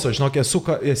 Priklauso, žinok,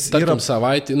 tarkim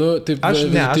savaitį, taip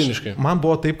vidutiniškai. Man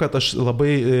buvo taip, kad aš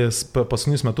labai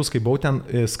paskutinius metus, kai buvau ten,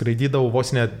 skraidydavau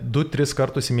vos ne 2-3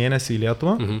 kartus į mėnesį į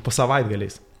Lietuvą, po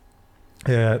savaitgaliais.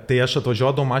 Tai aš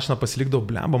atvažiuodavau mašiną, pasilikdavau,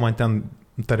 blemba, man ten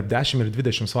tarp 10 ir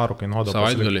 20 svarų kainuodavo.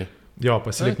 Savaitgaliai? Jo,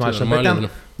 pasilikti mašiną, bet ten,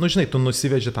 žinai, tu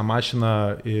nusiveži tą mašiną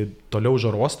toliau už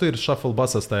orostų ir shuffle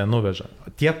busas tave nuveža.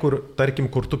 Tie, tarkim,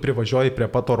 kur tu privažiuoji prie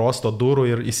pat orosto durų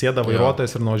ir įsėda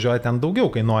vairuotojas ir nuvažiuoja, ten daugiau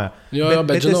kainuoja.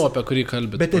 Bet žinau, apie kurį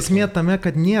kalbėt. Bet esmė tame,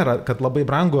 kad nėra, kad labai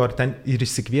brangu ar ten ir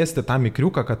įsikviesti tą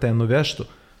mikriuką, kad tai nuvežtų.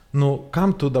 Kam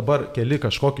tu dabar keli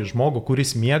kažkokį žmogų,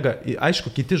 kuris miega,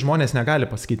 aišku, kiti žmonės negali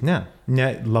pasakyti ne.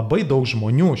 Labai daug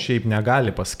žmonių šiaip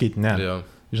negali pasakyti ne.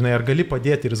 Žinai, ar gali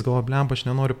padėti ir jis galvoja, blemba, aš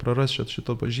nenoriu prarasti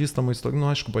šito pažįstamą, jis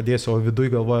aišku, padėsiu, o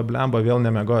viduj galvoja, blemba, vėl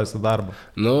nemegojęs į darbą.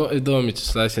 Įdomi,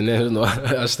 čia nežinau,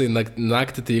 aš tai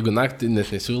naktį, tai jeigu naktį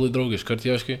net nesiūlai draugį, iškart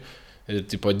ieškai, ir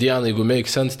tipo dieną, jeigu make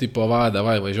sense, tipo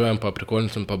davai, važiuojam,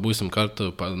 paprikolinsim, pabūsim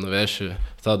kartu, nuveši,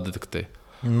 tada tik tai.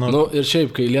 Ir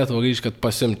šiaip, kai Lietuvą grįžti, kad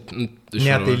pasimt...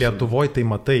 Ne, tai Lietuvoje tai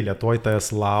matai, Lietuvoje tai jas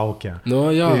laukia.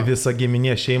 Visa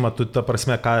giminė šeima, tu ta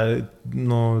prasme,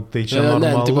 tai čia normalu.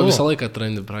 Ne, tipo visą laiką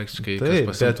atrandi praktiškai, kas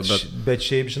pasimtų. Bet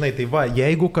šiaip, žinai, tai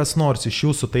jeigu kas nors iš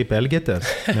jūsų taip elgiatės,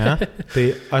 tai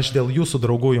aš dėl jūsų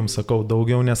draugų jums sakau,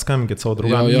 daugiau neskambkit savo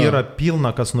draugam. Yra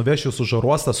pilna, kas nuveš jūs už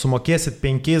orostą, sumokėsit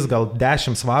 5, gal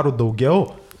 10 svarų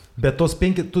daugiau. Bet tos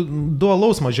 5, tu 2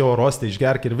 alaus mažiau orostą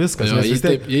išgerk ir viskas.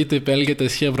 Jei taip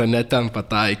elgėtės, hebra, ne ten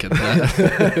pataikėt.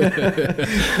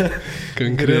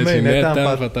 Konkrečiai, ne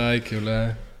ten pataikė.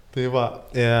 Tai va,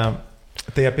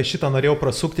 tai apie šitą norėjau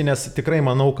prasukti, nes tikrai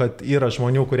manau, kad yra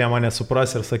žmonių, kurie mane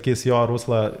supras ir sakys, jo,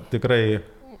 Rusla, tikrai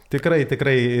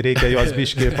reikia juos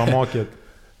biškį pamokyti.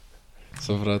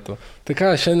 Supratau. Tai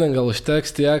ką, šiandien gal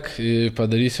užteks tiek,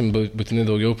 padarysim būtinai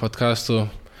daugiau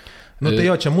podcastų. Tai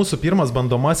jo, čia mūsų pirmas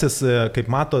bandomasis, kaip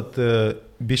matot,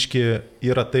 biški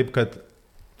yra taip, kad,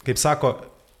 kaip sako,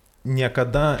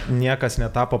 niekada niekas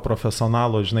netapo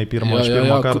profesionalu, žinai, pirmo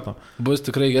karto. Bus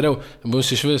tikrai geriau,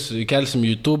 bus iš vis, kelsim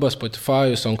YouTube,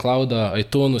 Spotify, SoundCloud,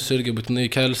 iTunes irgi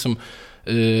būtinai kelsim,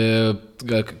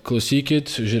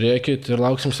 klausykit, žiūrėkit ir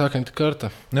lauksim sekantį kartą.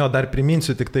 Jo, dar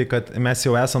priminsiu tik tai, kad mes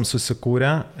jau esam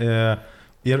susikūrę,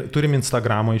 ir turim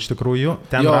Instagramą iš tikrųjų.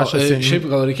 Ten rašasi... Šiaip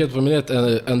gal reikėtų paminėti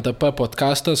NTP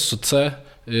Podkastas su C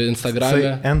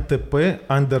Instagram'e. NTP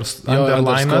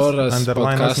underlinas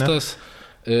Podkastas.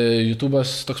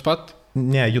 YouTube'as toks pat?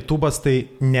 Ne, YouTube'as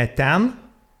tai ne ten,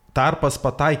 tarpas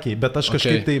PATAIKEI, bet aš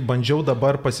kažkaip tai bandžiau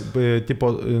dabar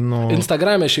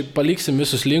Instagram'e šiaip paliksim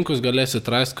visus linkus, galėsit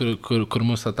rasti, kur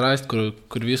mus atrasti,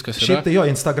 kur viskas yra. Šiaip tai jo,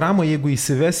 Instagram'o, jeigu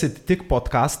įsivesit tik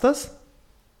Podkastas,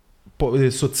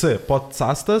 su C,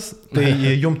 Podkastas, tai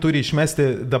jums turi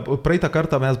išmesti, praeitą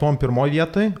kartą mes buvom pirmoje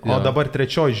vietoje, o dabar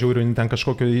trečioje žiūriu, ten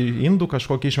kažkokio indų,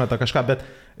 kažkokį išmeta kažką, bet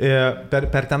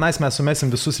per tenais mes sumesim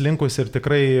visus linkus ir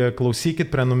tikrai klausykit,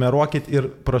 prenumeruokit ir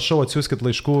prašau atsiųskit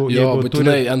laiškų. Jo,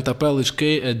 būtinai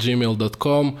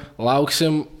ntplaiškai@gmail.com,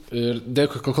 lauksim ir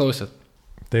dėkui, ko klausėt.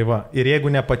 Tai va, ir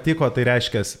jeigu nepatiko, tai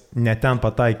reiškia, ne ten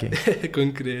pataikei.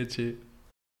 Konkrečiai.